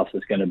clubhouse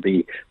is going to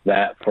be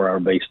that for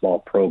our baseball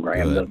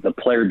program. The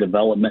player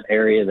development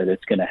area that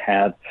it's going to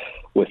have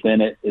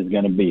within it is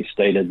going to be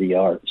state of the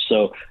art.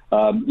 So,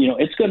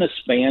 it's going to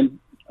span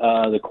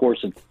the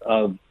course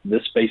of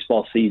this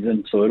baseball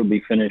season. So it'll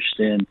be finished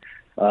in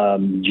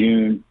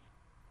June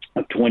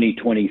of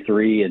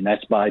 2023, and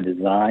that's by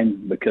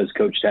design because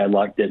Coach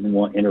Tadlock didn't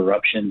want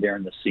interruption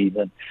during the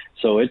season.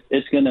 So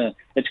it's gonna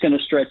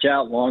stretch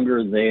out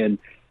longer than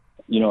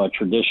a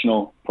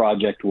traditional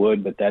project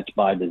would, but that's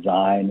by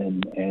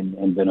design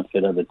and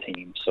benefit of the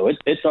team. So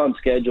it's on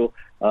schedule.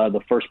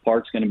 The first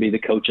part's going to be the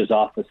coaches'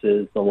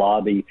 offices, the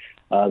lobby,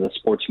 the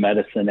sports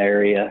medicine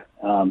area.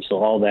 So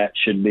all that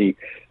should be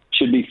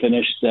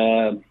finished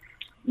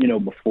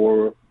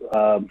before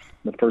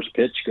the first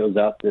pitch goes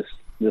out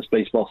this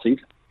baseball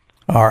season.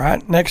 All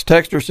right. Next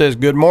texter says,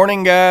 good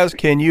morning, guys.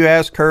 Can you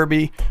ask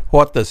Kirby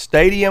what the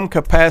stadium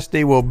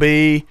capacity will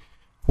be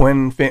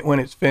when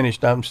it's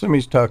finished? I'm assuming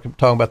he's talking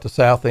about the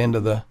south end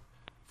of the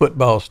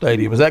football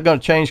stadium. Is that going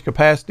to change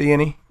capacity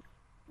any?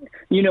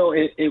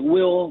 It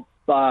will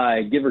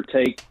by give or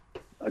take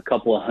a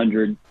couple of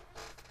hundred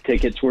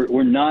tickets.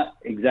 We're not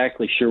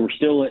exactly sure. We're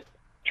still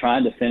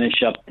trying to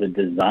finish up the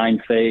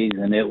design phase,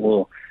 and it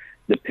will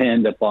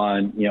depend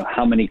upon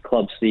how many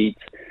club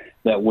seats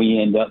that we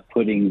end up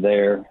putting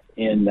there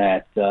in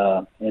that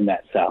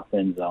south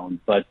end zone.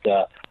 But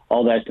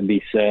all that to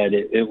be said,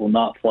 it will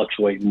not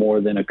fluctuate more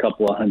than a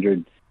couple of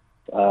hundred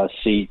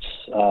seats,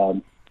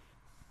 up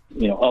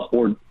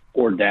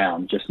or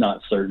down. Just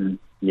not certain.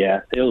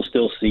 Yeah, it'll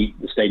still the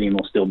stadium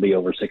will still be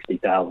over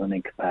 60,000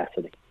 in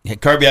capacity. Hey,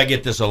 Kirby, I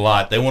get this a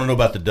lot. They want to know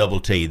about the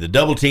double T. The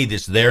double T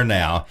that's there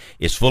now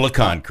is full of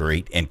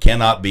concrete and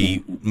cannot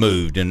be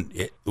moved.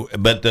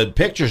 But the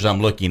pictures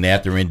I'm looking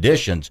at, the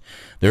renditions,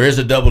 there is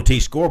a double T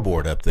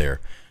scoreboard up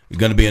there.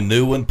 Going to be a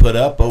new one put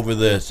up over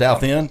the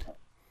south end?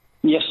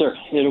 Yes, sir.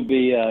 It'll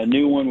be a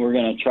new one. We're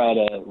going to try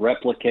to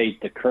replicate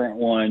the current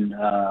one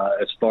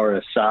as far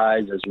as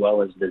size as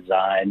well as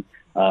design.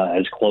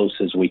 As close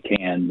as we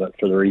can, but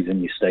for the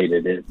reason you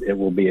stated, it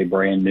will be a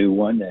brand new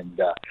one, and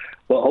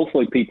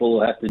hopefully people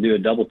will have to do a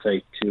double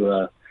take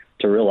to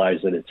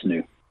realize that it's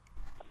new.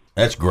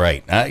 That's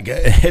great.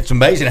 It's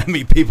amazing how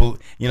many people.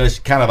 It's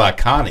kind of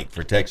iconic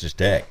for Texas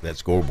Tech, that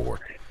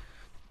scoreboard.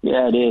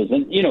 Yeah, it is,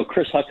 and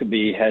Chris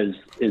Huckabee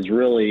is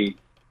really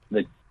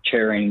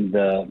chairing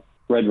the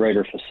Red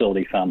Raider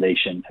Facility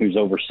Foundation, who's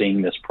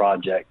overseeing this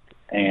project,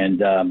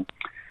 and.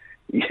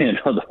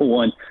 The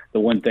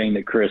one thing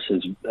that Chris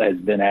has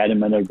been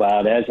adamant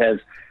about, as has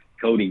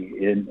Cody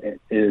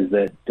is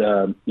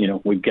that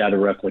we've got to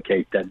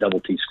replicate that double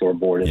T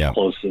scoreboard as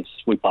close as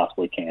we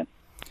possibly can.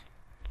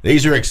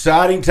 These are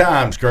exciting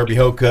times, Kirby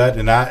Hocutt,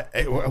 and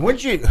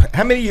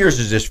how many years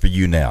is this for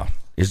you now?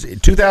 Is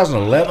it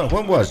 2011?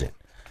 When was it?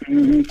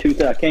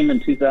 I came in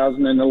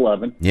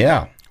 2011.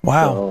 Yeah.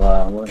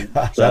 Wow.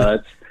 So,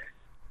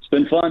 it's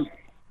been fun.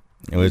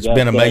 It's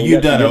been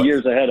amazing.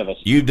 Years ahead of us.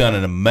 You've done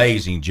an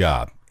amazing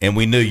job, and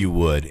we knew you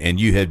would. And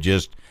you have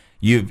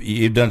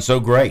you've done so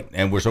great,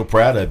 and we're so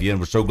proud of you, and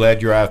we're so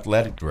glad you're our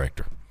athletic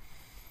director.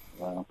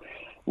 Well,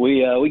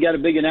 we got a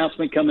big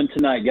announcement coming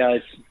tonight,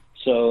 guys.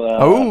 So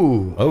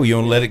you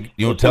want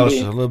to tell us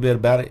a little bit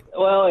about it?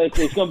 Well, it's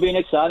going to be an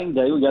exciting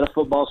day. We got a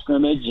football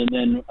scrimmage, and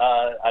then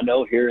I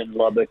know here in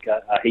Lubbock,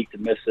 I hate to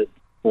miss it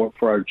for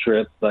our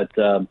trip, but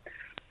I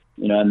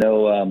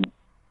know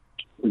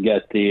we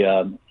got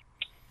the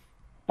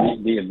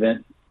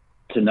event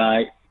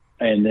tonight,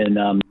 and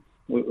then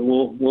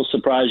we'll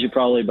surprise you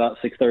probably about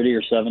 6:30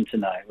 or 7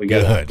 tonight. We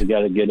got a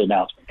good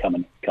announcement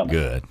coming.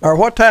 Good. Or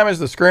what time is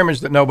the scrimmage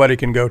that nobody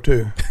can go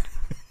to?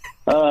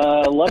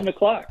 11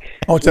 o'clock.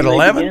 Oh, it's at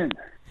 11?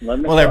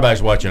 Well,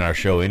 everybody's watching our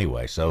show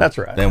anyway, so that's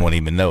right. They won't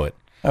even know it.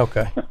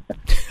 Okay.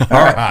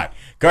 All right.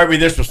 Kirby,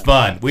 this was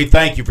fun. We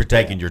thank you for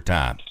taking your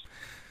time.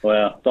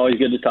 Well, it's always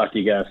good to talk to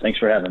you guys. Thanks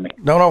for having me.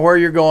 Don't know where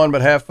you're going,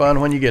 but have fun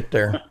when you get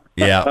there.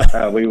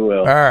 Yeah. We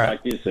will. All right.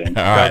 Talk to you soon.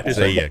 All right.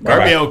 See you.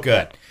 Kirby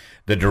Hocutt,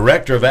 the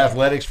Director of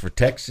Athletics for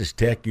Texas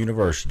Tech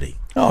University.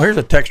 Oh, here's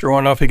a texter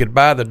wanting to know if he could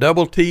buy the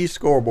double T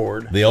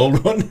scoreboard. The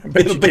old one?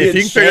 If you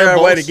can figure out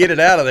a way to get it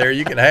out of there,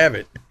 you can have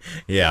it.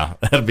 Yeah,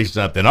 that'll be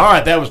something. All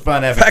right, that was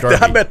fun having Kirby. In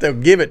fact, I bet they'll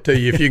give it to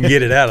you if you can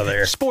get it out of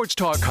there. Sports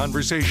talk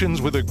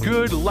conversations with a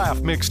good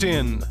laugh mixed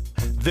in.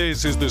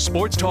 This is the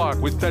Sports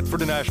Talk with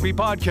Thetford and Ashby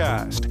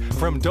podcast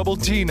from Double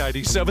T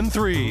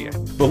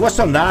 97.3. But what's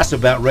so nice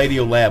about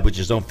Radio Lab, which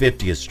is on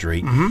 50th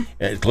Street,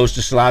 close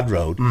to Slide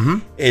Road,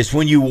 is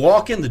when you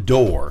walk in the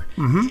door,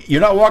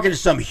 you're not walking to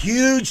some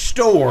huge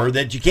store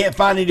that you can't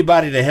find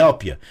anybody to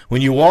help you.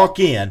 When you walk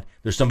in,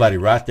 there's somebody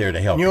right there to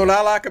help you. You know what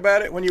I like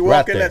about it? When you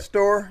walk in that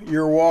store,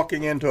 you're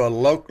walking into a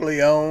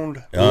locally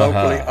owned,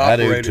 locally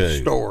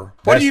operated store.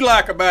 What do you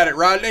like about it,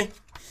 Rodney?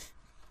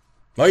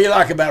 What do you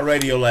like about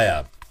Radio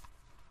Lab?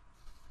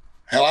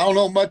 Hell, I don't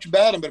know much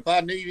about them, but if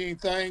I need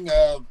anything,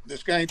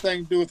 that's got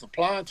anything to do with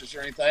appliances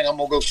or anything, I'm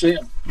going to go see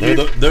them. They're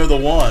the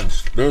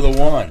ones. They're the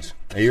ones.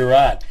 You're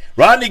right.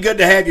 Rodney, good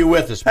to have you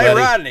with us, buddy. Hey,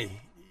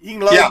 Rodney, you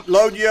can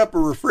load you up a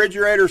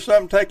refrigerator or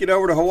something, take it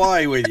over to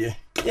Hawaii with you.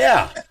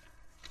 Yeah.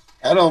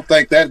 I don't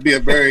think that'd be a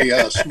very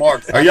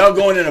smart thing. Are y'all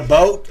going in a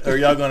boat or are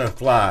y'all going to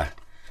fly?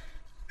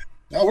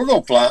 No, we're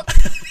going to fly.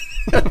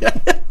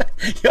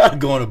 Y'all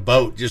go on a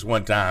boat just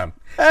one time.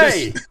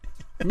 Hey,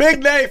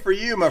 big day for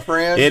you, my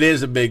friend. It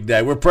is a big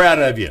day. We're proud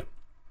of you.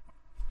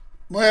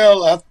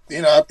 Well, I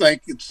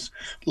think it's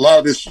a lot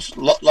of this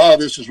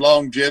is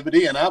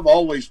longevity, and I've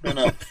always been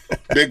a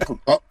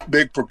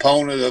big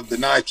proponent of the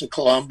Knights of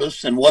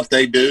Columbus and what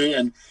they do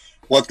and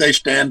what they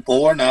stand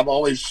for, and I've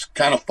always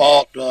kind of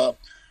fought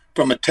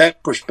from a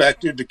tech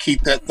perspective to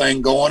keep that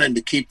thing going and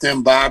to keep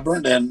them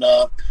vibrant, and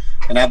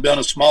I've done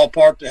a small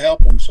part to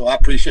help them, so I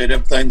appreciate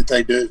everything that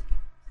they do.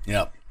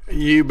 Yep.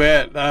 You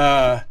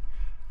bet.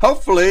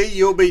 Hopefully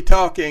you'll be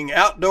talking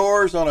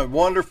outdoors on a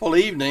wonderful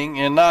evening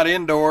and not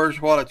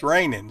indoors while it's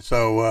raining.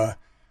 So,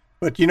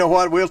 but you know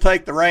what? We'll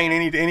take the rain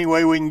any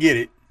way we can get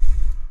it.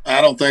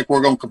 I don't think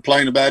we're going to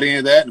complain about any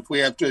of that. And if we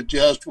have to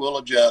adjust, we'll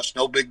adjust.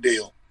 No big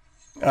deal.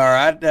 All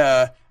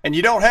right. And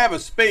you don't have a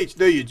speech,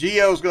 do you?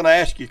 Gio's going to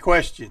ask you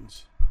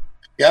questions.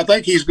 Yeah, I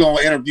think he's going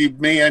to interview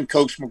me and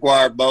Coach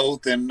McGuire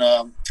both, and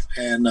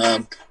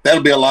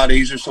that'll be a lot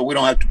easier, so we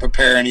don't have to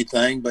prepare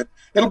anything. But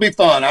it'll be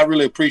fun. I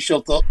really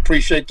appreciate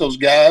those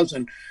guys,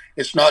 and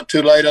it's not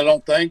too late, I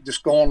don't think.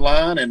 Just go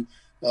online and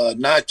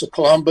Knights of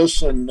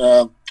Columbus and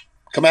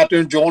come out there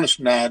and join us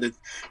tonight. If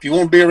you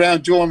want to be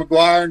around Joey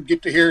McGuire and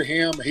get to hear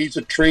him, he's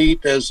a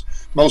treat, as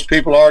most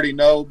people already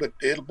know, but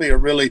it'll be a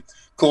really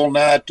cool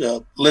night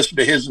to listen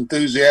to his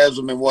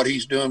enthusiasm and what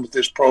he's doing with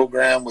this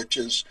program, which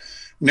is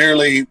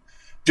nearly –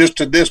 just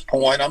to this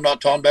point. I'm not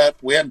talking about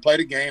we hadn't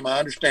played a game. I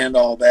understand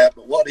all that,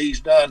 but what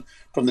he's done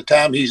from the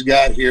time he's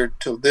got here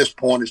to this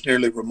point is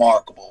nearly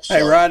remarkable. So,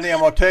 hey, Rodney, I'm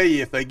going to tell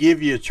you, if they give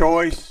you a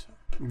choice,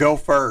 go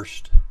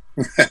first.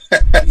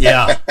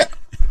 Yeah.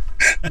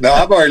 No,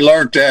 I've already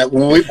learned that.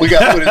 When we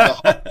got put in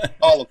the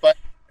Hall of Fame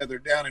together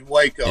down in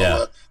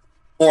Waco,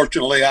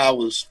 fortunately I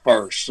was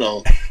first,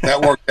 so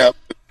that worked out.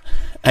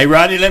 Hey,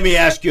 Rodney, let me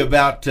ask you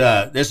about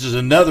this is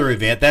another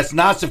event. That's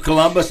Knights of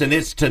Columbus, and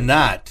it's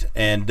tonight,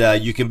 and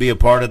you can be a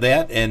part of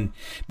that.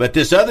 But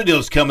this other deal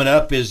that's coming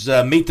up is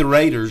Meet the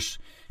Raiders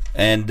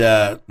and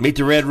Meet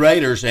the Red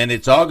Raiders, and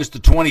it's August the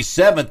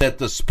 27th at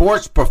the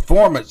Sports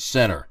Performance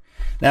Center.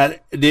 Now,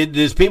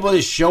 does people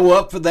just show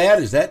up for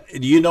that?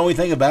 Do you know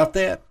anything about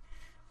that?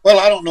 Well,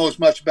 I don't know as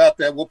much about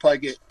that. We'll probably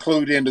get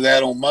clued into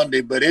that on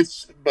Monday, but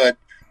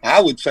I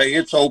would say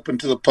it's open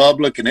to the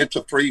public, and it's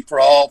a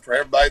free-for-all for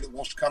everybody that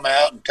wants to come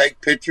out and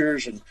take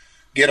pictures and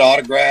get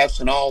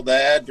autographs and all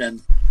that.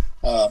 And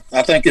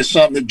I think it's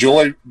something that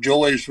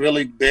Joy is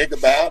really big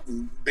about,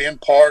 and being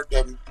part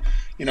of,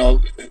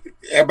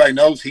 everybody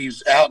knows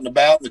he's out and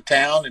about in the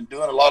town and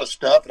doing a lot of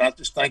stuff. And I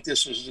just think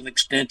this is an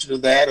extension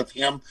of that, of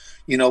him,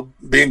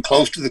 being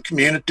close to the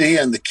community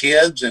and the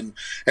kids and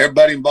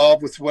everybody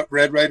involved with what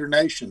Red Raider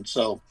Nation.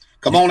 So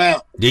come on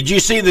out. Did you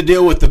see the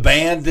deal with the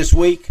band this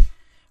week,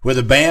 where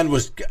the band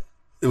was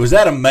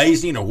that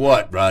amazing or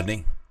what,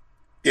 Rodney?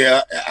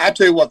 Yeah, I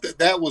tell you what,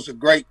 that was a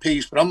great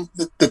piece. But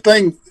the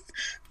thing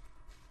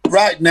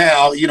right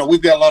now,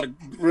 we've got a lot of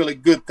really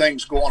good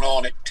things going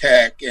on at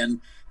Tech,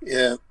 and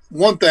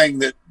one thing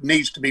that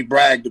needs to be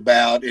bragged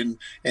about, and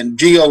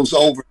Gio's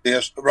over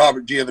this,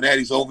 Robert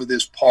Giovanetti's over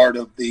this part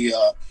of the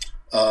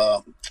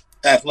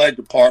athletic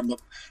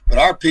department, but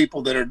our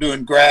people that are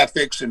doing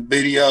graphics and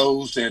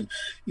videos and,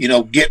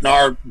 getting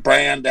our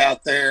brand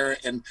out there,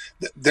 and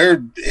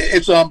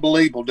it's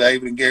unbelievable,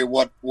 David and Gary,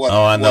 what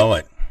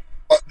that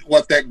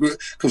group,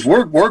 because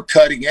we're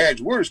cutting edge.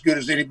 We're as good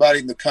as anybody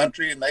in the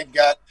country, and they've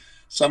got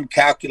some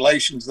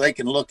calculations they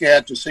can look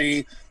at to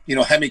see,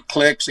 how many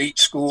clicks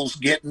each school's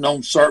getting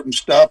on certain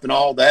stuff and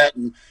all that.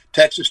 And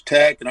Texas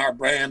Tech and our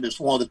brand is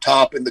one of the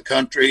top in the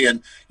country.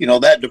 And,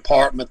 that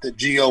department that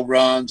Gio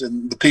runs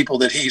and the people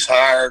that he's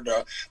hired,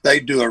 they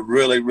do a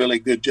really, really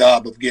good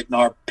job of getting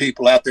our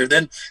people out there.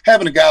 Then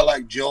having a guy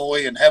like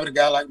Joey and having a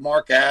guy like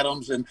Mark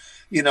Adams and,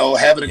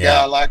 having a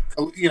guy like,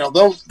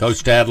 those.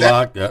 Coach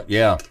Tadlock,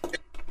 yeah.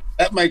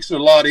 That makes it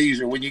a lot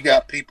easier when you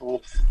got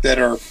people that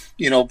are,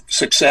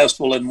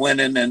 successful and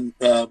winning and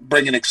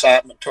bringing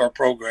excitement to our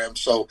program.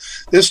 So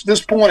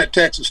this point at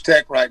Texas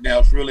Tech right now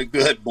is really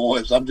good,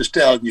 boys. I'm just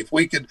telling you, if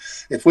we could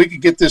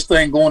get this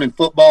thing going in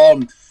football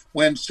and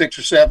win 6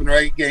 or 7 or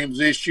 8 games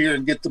this year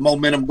and get the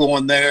momentum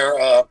going there,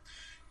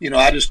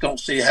 I just don't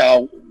see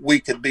how we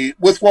could be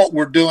with what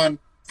we're doing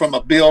from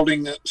a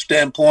building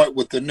standpoint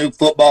with the new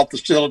football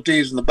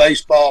facilities and the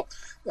baseball.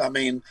 I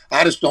mean,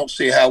 I just don't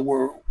see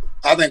how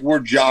I think we're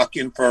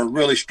jockeying for a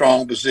really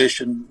strong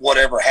position,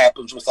 whatever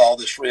happens with all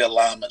this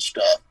realignment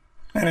stuff.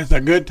 And it's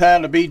a good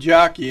time to be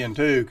jockeying,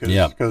 too,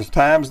 because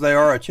times they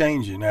are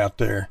a-changing out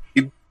there.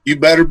 You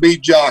better be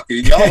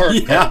jockeying. Y'all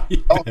heard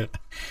Kirby.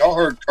 Y'all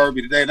heard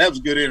Kirby today, and that was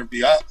a good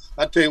interview.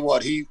 I tell you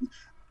what,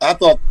 I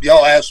thought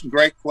y'all asked some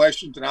great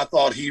questions, and I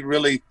thought he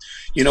really,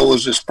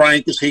 was as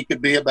frank as he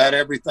could be about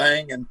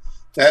everything, and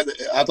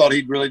I thought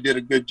he really did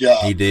a good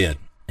job. He did.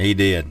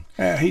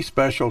 Yeah, he's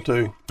special,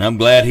 too. I'm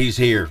glad he's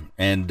here,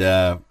 and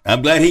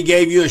I'm glad he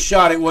gave you a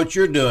shot at what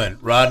you're doing,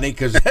 Rodney,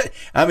 because,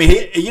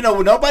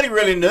 nobody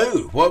really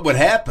knew what would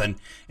happen,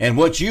 and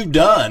what you've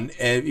done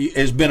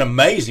has been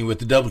amazing with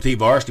the Double T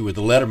Varsity, with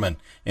the Letterman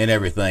and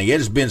everything. It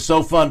has been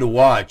so fun to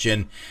watch,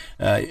 and,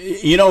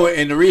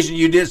 and the reason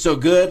you did so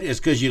good is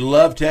because you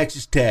love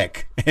Texas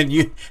Tech,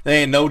 and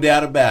there ain't no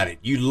doubt about it.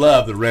 You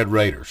love the Red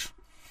Raiders.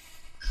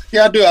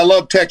 Yeah, I do. I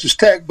love Texas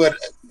Tech, but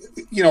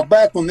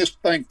back when this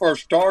thing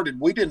first started,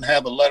 we didn't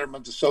have a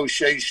Letterman's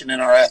Association in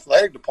our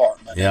athletic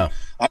department. Yeah.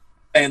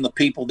 And the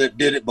people that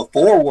did it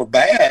before were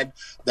bad.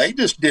 They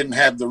just didn't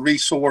have the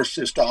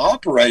resources to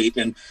operate.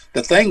 And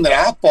the thing that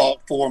I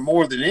fought for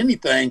more than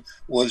anything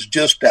was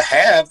just to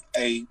have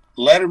a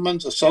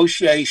Letterman's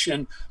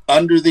Association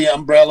under the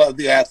umbrella of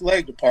the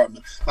athletic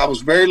department. I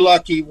was very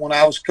lucky when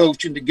I was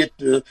coaching to get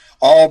to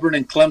Auburn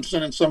and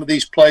Clemson and some of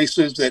these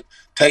places that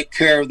take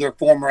care of their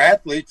former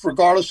athletes,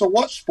 regardless of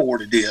what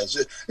sport it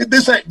is.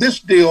 This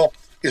deal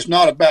is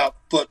not about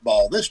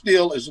football. This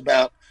deal is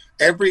about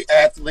every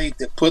athlete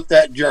that put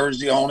that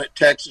jersey on at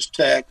Texas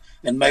Tech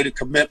and made a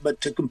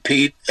commitment to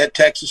compete at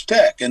Texas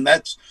Tech. And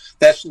that's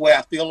the way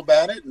I feel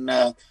about it. And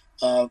I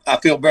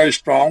feel very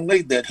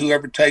strongly that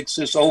whoever takes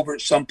this over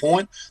at some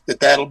point,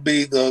 that'll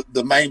be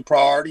the main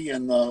priority,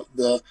 and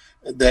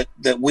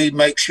that we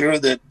make sure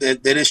that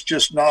it's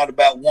just not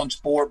about one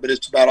sport, but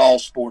it's about all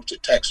sports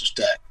at Texas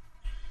Tech.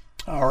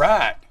 All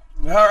right.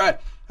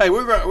 Hey,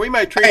 we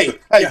may treat.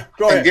 Hey,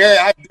 go ahead, Gary.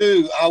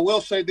 I will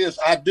say this.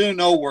 I do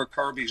know where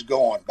Kirby's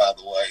going, by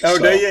the way. Oh,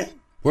 do you?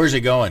 Where's he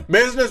going?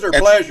 Business or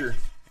pleasure?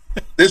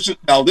 This is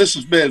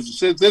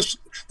business.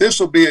 This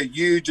will be a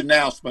huge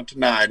announcement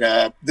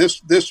tonight.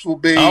 This will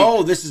be.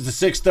 Oh, this is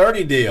the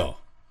 6:30 deal.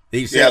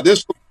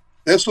 This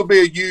will be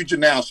a huge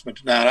announcement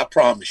tonight. I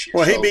promise you.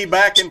 Will he be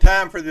back in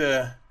time for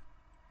the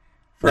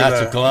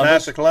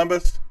Knights of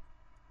Columbus?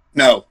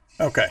 No.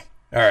 Okay.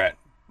 All right.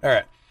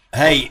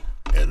 Hey,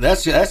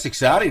 that's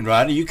exciting,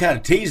 Rodney. You kind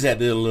of teased that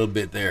deal a little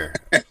bit there.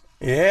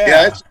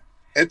 Yeah.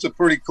 It's a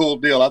pretty cool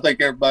deal. I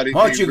think everybody.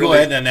 Why don't you go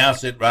ahead and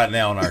announce it right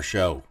now on our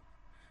show?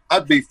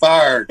 I'd be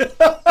fired.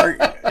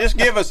 Just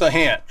give us a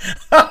hint.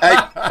 Hey,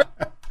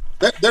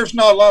 there's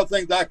not a lot of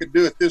things I could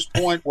do at this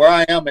point where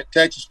I am at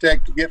Texas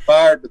Tech to get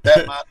fired, but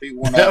that might be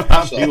one of them.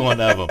 That might be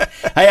one of them.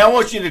 Hey, I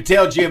want you to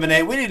tell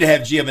Giovanetti. We need to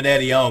have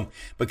Giovanetti on,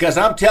 because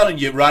I'm telling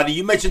you, Rodney,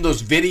 you mentioned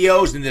those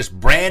videos and this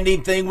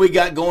branding thing we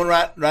got going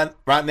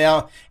right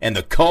now, and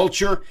the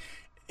culture.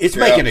 It's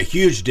making a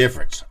huge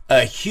difference.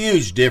 A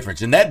huge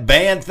difference. And that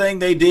band thing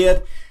they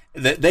did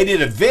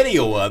a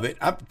video of it.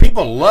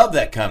 People love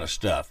that kind of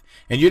stuff.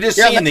 And you're just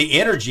seeing the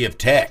energy of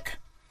Tech.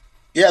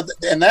 Yeah,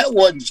 and that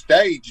wasn't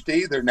staged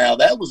either. Now,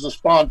 that was a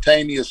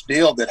spontaneous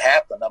deal that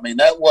happened. I mean,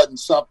 that wasn't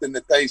something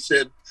that they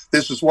said,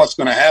 this is what's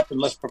going to happen,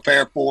 let's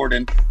prepare for it.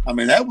 And, I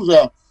mean, that was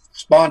a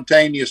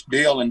spontaneous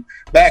deal. And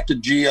back to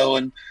Gio,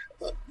 and,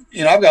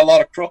 I've got a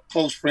lot of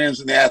close friends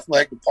in the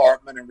athletic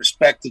department and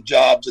respect the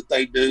jobs that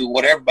they do,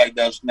 what everybody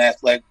does in the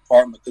athletic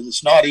department, because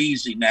it's not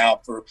easy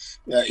now for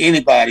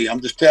anybody,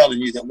 I'm just telling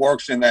you, that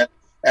works in that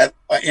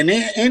in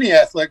any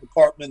athletic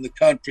department in the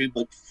country.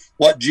 But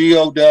what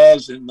Gio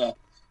does and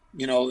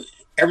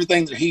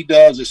everything that he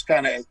does is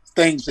kind of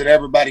things that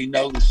everybody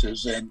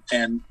notices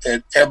and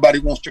everybody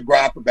wants to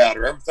gripe about,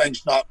 or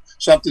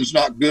something's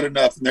not good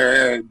enough in their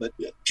area. But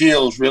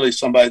Gio's really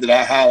somebody that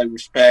I highly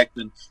respect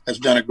and has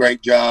done a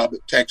great job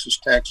at Texas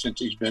Tech since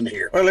he's been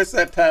here. Well, it's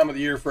that time of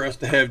the year for us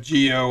to have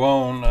Gio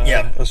on.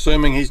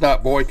 Assuming he's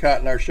not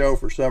boycotting our show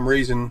for some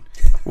reason,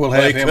 we'll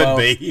have him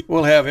on.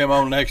 We'll have him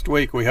on next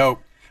week, we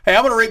hope. Hey,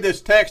 I'm going to read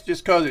this text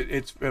just because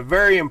it's a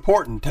very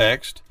important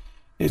text.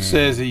 It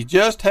says he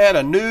just had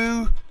a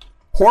new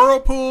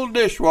Whirlpool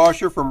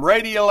dishwasher from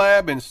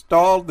Radiolab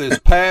installed this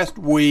past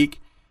week.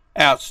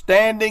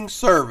 Outstanding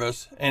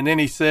service. And then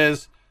he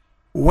says,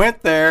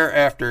 went there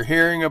after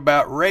hearing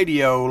about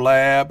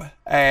Radiolab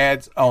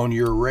ads on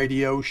your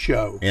radio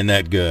show. Isn't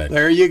that good?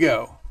 There you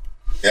go.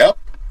 Yep.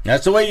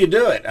 That's the way you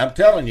do it. I'm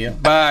telling you.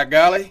 By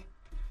golly.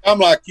 I'm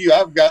like you.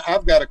 I've got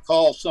to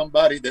call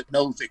somebody that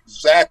knows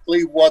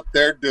exactly what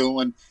they're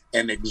doing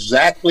and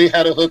exactly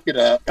how to hook it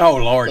up. Oh,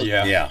 Lord,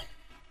 yeah.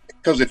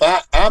 Because if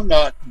I'm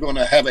not going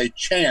to have a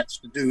chance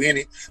to do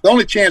the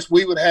only chance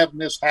we would have in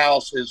this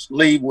house is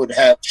she would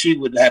have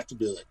to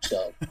do it.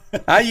 So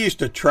I used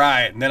to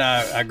try it, and then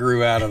I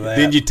grew out of that.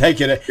 Then you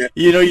take it,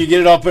 you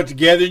get it all put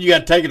together, and you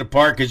got to take it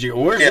apart because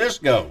where's this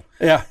go?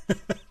 Yeah.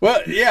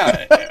 Well,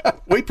 yeah,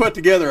 we put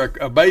together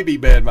a baby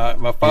bed. My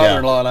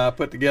father-in-law and I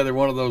put together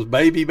one of those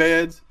baby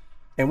beds,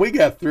 and we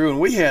got through, and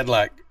we had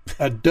like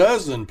a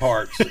dozen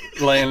parts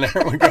laying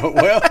there. We go,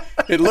 well,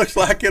 it looks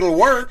like it'll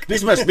work.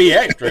 These must be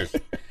extras.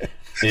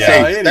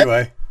 Yeah.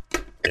 Anyway,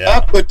 if I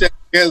put that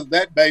together,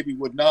 that baby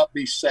would not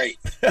be safe.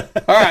 All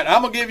right,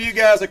 I'm gonna give you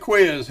guys a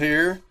quiz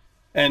here,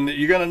 and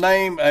you're gonna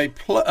name a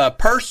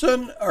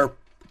person or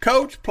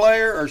coach,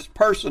 player, or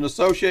person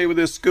associated with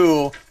this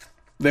school.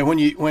 That when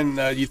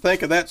you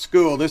think of that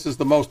school, this is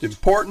the most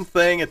important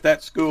thing at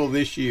that school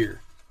this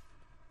year.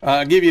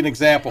 I'll give you an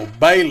example.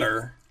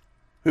 Baylor.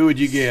 Who would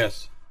you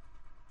guess?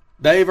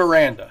 Dave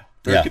Aranda.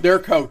 Their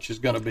coach is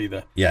going to be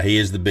the. Yeah, he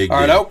is the big. All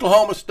right,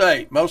 Oklahoma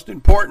State. Most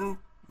important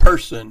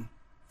person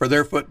for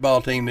their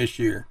football team this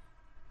year.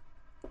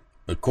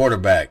 The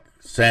quarterback,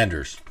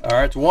 Sanders. All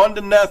right, it's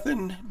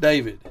 1-0,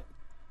 David.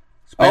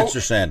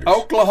 Spencer Sanders.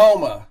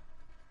 Oklahoma.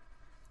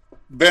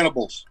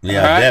 Venables.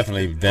 Yeah, right.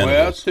 Definitely Venables.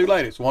 Well, it's too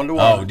late. It's 1-1.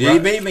 Oh, did he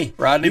beat me?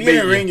 Rodney you beat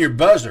didn't ring your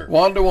buzzer.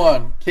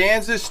 1-1.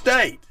 Kansas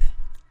State.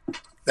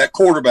 That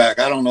quarterback,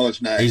 I don't know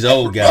his name. He's an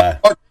old guy.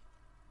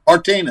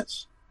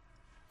 Martinez.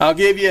 I'll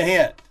give you a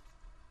hint.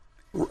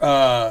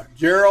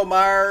 Gerald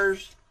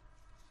Myers,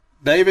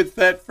 David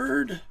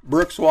Thetford,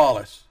 Brooks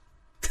Wallace.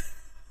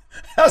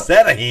 How's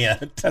that a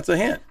hint? That's a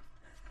hint.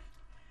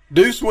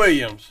 Deuce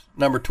Williams,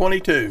 number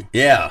 22.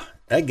 Yeah,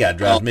 that guy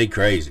drives me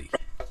crazy.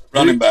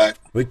 Running back.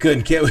 We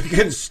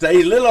couldn't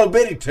stay little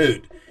bitty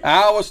toot.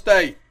 Iowa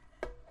State.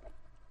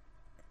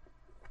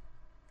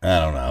 I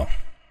don't know.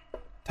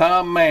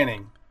 Tom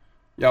Manning.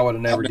 Y'all would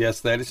have never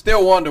guessed that. It's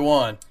still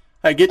 1-1.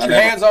 Hey, get your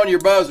hands on your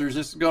buzzers.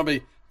 This is going to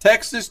be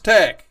Texas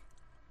Tech.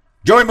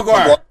 Joey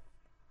McGuire.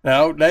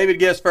 No, David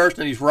guessed first,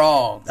 and he's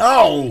wrong.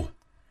 Oh.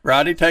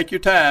 Rodney, take your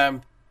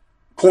time.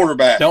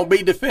 Quarterback. Don't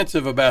be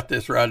defensive about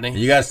this, Rodney.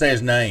 You got to say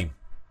his name.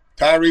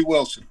 Tyree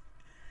Wilson.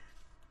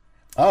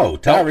 Oh,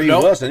 Tyree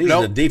Wilson. He's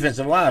a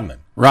defensive lineman.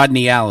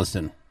 Rodney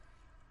Allison.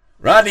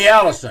 Rodney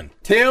Allison.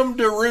 Tim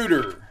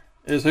DeRuyter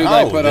is who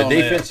they put on the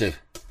defensive.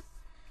 This.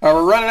 All right,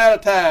 we're running out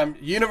of time.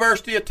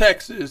 University of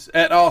Texas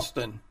at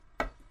Austin.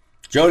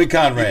 Jody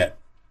Conrad.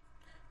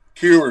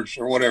 Ewers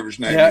or whatever his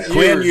name is.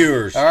 Quinn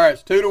Ewers. All right,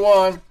 it's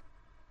 2-1.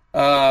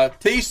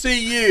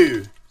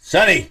 TCU.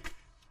 Sonny.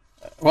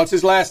 What's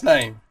his last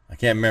name? I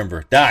can't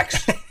remember.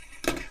 Dox.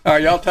 All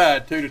right, y'all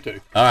tied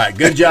 2-2. All right,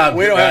 good job,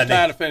 We don't Rodney.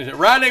 have time to finish it.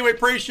 Rodney, we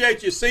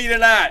appreciate you. See you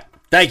tonight.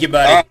 Thank you,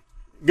 buddy.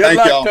 Good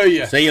luck to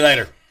you. See you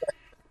later.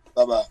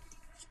 Bye-bye.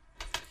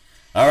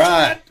 All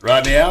right,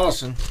 Rodney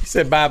Allison. He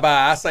said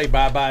bye-bye. I say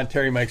bye-bye, and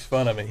Terry makes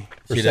fun of me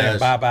for saying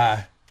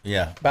bye-bye.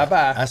 Yeah.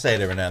 Bye-bye. I say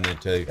it every now and then,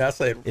 too. I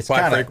say it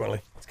quite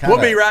frequently. We'll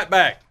be right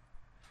back.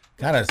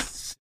 Kind of.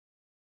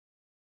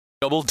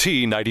 Double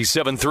T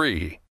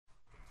 97.3.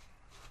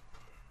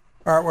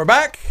 All right, we're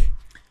back.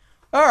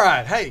 All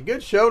right. Hey,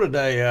 good show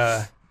today.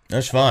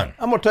 That's fun.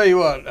 I'm gonna tell you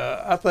what.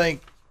 I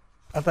think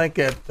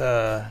that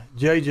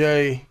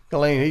JJ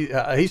Colleen,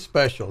 he's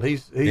special.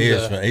 He's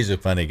a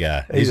funny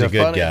guy. He's a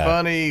good guy.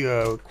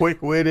 Funny,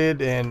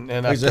 quick-witted, and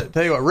I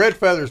tell you what, Red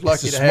Feather's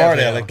lucky to have smart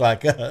him. aleck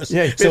like us.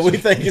 Yeah, so we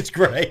think it's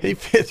great. He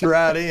fits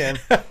right in.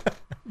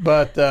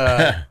 But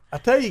I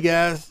tell you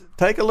guys,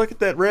 take a look at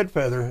that Red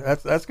Feather.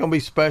 That's going to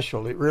be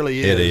special. It really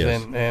is. It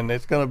is. And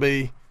it's going to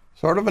be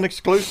sort of an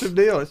exclusive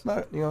deal. It's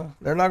not,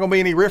 there's not going to be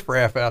any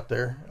riffraff out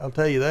there. I'll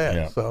tell you that.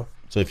 Yeah. So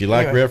if you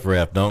like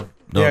riffraff, don't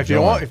if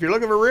join. if you're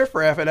looking for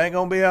riffraff, it ain't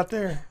going to be out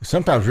there.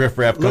 Sometimes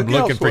riffraff come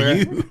looking for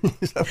you.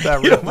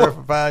 Sometimes riffraff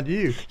will find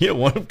you. Yeah,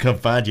 one of them come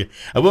find you.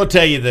 I will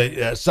tell you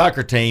the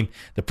soccer team,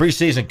 the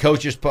preseason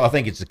coaches poll. I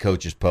think it's the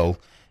coaches poll.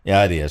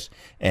 Yeah, it is.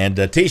 And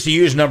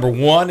TCU is number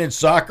 1 in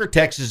soccer.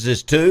 Texas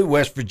is 2.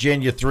 West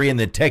Virginia 3, and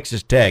then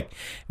Texas Tech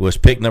was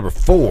picked number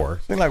 4.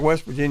 Seems like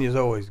West Virginia's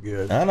always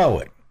good. I know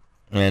it.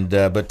 And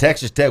but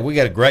Texas Tech, we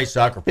got a great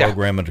soccer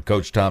program under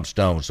Coach Tom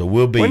Stone. So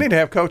we need to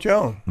have Coach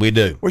on. We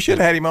do. We should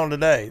have had him on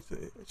today.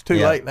 It's too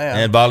late now.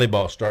 And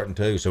volleyball starting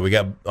too. So we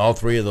got all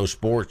 3 of those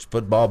sports: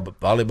 football,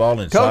 volleyball,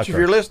 and soccer. Coach, if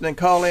you're listening,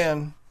 call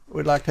in.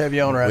 We'd like to have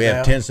you on right now. We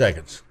have 10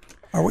 seconds.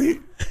 Are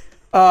we?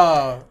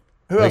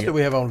 Who else do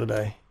we have on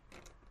today?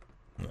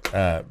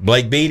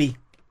 Blake Beatty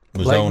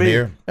was on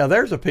here. Now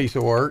there's a piece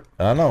of work.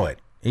 I know it.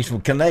 He's from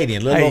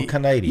Canadian, old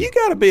Canadian. You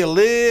got to be a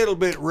little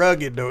bit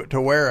rugged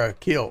to wear a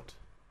kilt.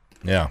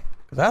 Yeah.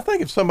 Because I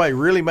think if somebody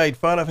really made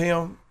fun of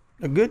him,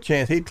 a good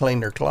chance he'd clean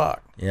their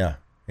clock. Yeah.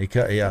 I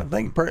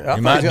think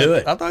he might do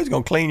it. I thought he was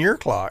going to clean your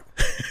clock.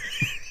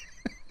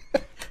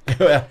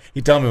 Well,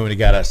 he told me when he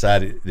got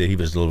outside that he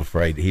was a little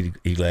afraid. He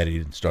glad he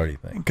didn't start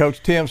anything.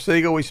 Coach Tim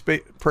Siegel, we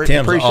appreciate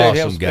awesome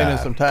him spending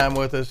guy. some time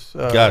with us.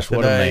 Gosh, today.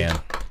 what a man!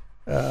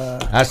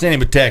 I sent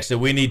him a text that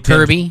we need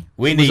Kirby.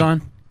 was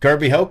on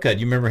Kirby Hocutt.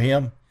 You remember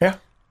him? Yeah,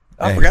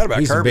 I forgot about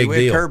he's Kirby. A big we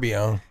had deal. Kirby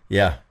on.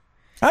 Yeah.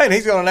 Hey, and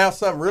he's going to announce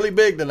something really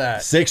big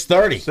tonight.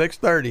 6:30.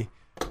 6:30.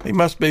 He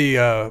must be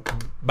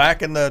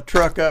backing the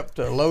truck up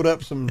to load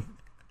up some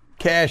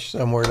cash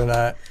somewhere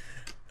tonight.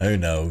 Who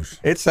knows?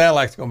 It sounds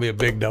like it's going to be a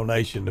big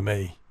donation to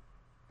me.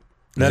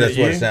 That's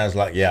what it sounds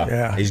like.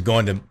 Yeah. He's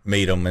going to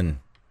meet them and.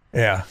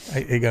 Yeah,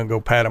 he's going to go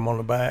pat him on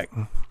the back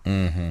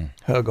and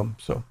hug him.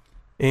 So,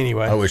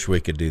 anyway. I wish we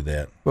could do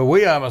that. But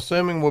I'm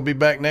assuming we'll be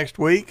back next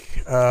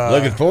week.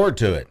 Looking forward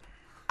to it.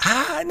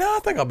 I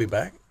think I'll be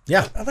back.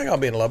 Yeah. I think I'll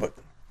be in Lubbock.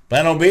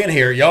 Plan on being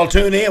here. Y'all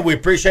tune in. We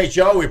appreciate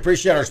y'all. We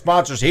appreciate our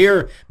sponsors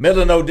here,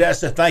 Midland,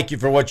 Odessa. Thank you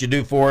for what you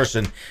do for us,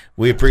 and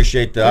we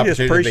appreciate the opportunity to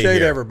be here. We just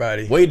appreciate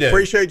everybody. We do.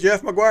 Appreciate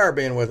Jeff McGuire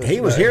being with us. He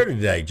was here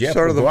today, Jeff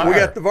McGuire. We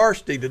got the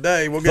varsity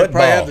today. We'll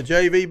probably have the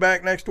JV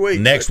back next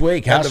week. Next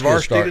week. Have the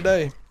varsity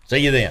today. See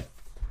you then.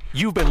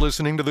 You've been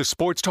listening to the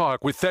Sports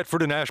Talk with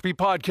Thetford and Ashby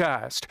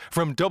podcast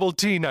from Double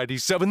T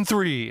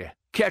 97.3.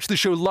 Catch the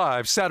show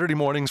live Saturday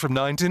mornings from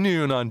 9 to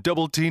noon on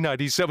Double T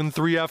 97.3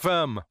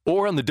 FM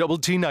or on the Double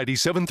T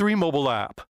 97.3 mobile app.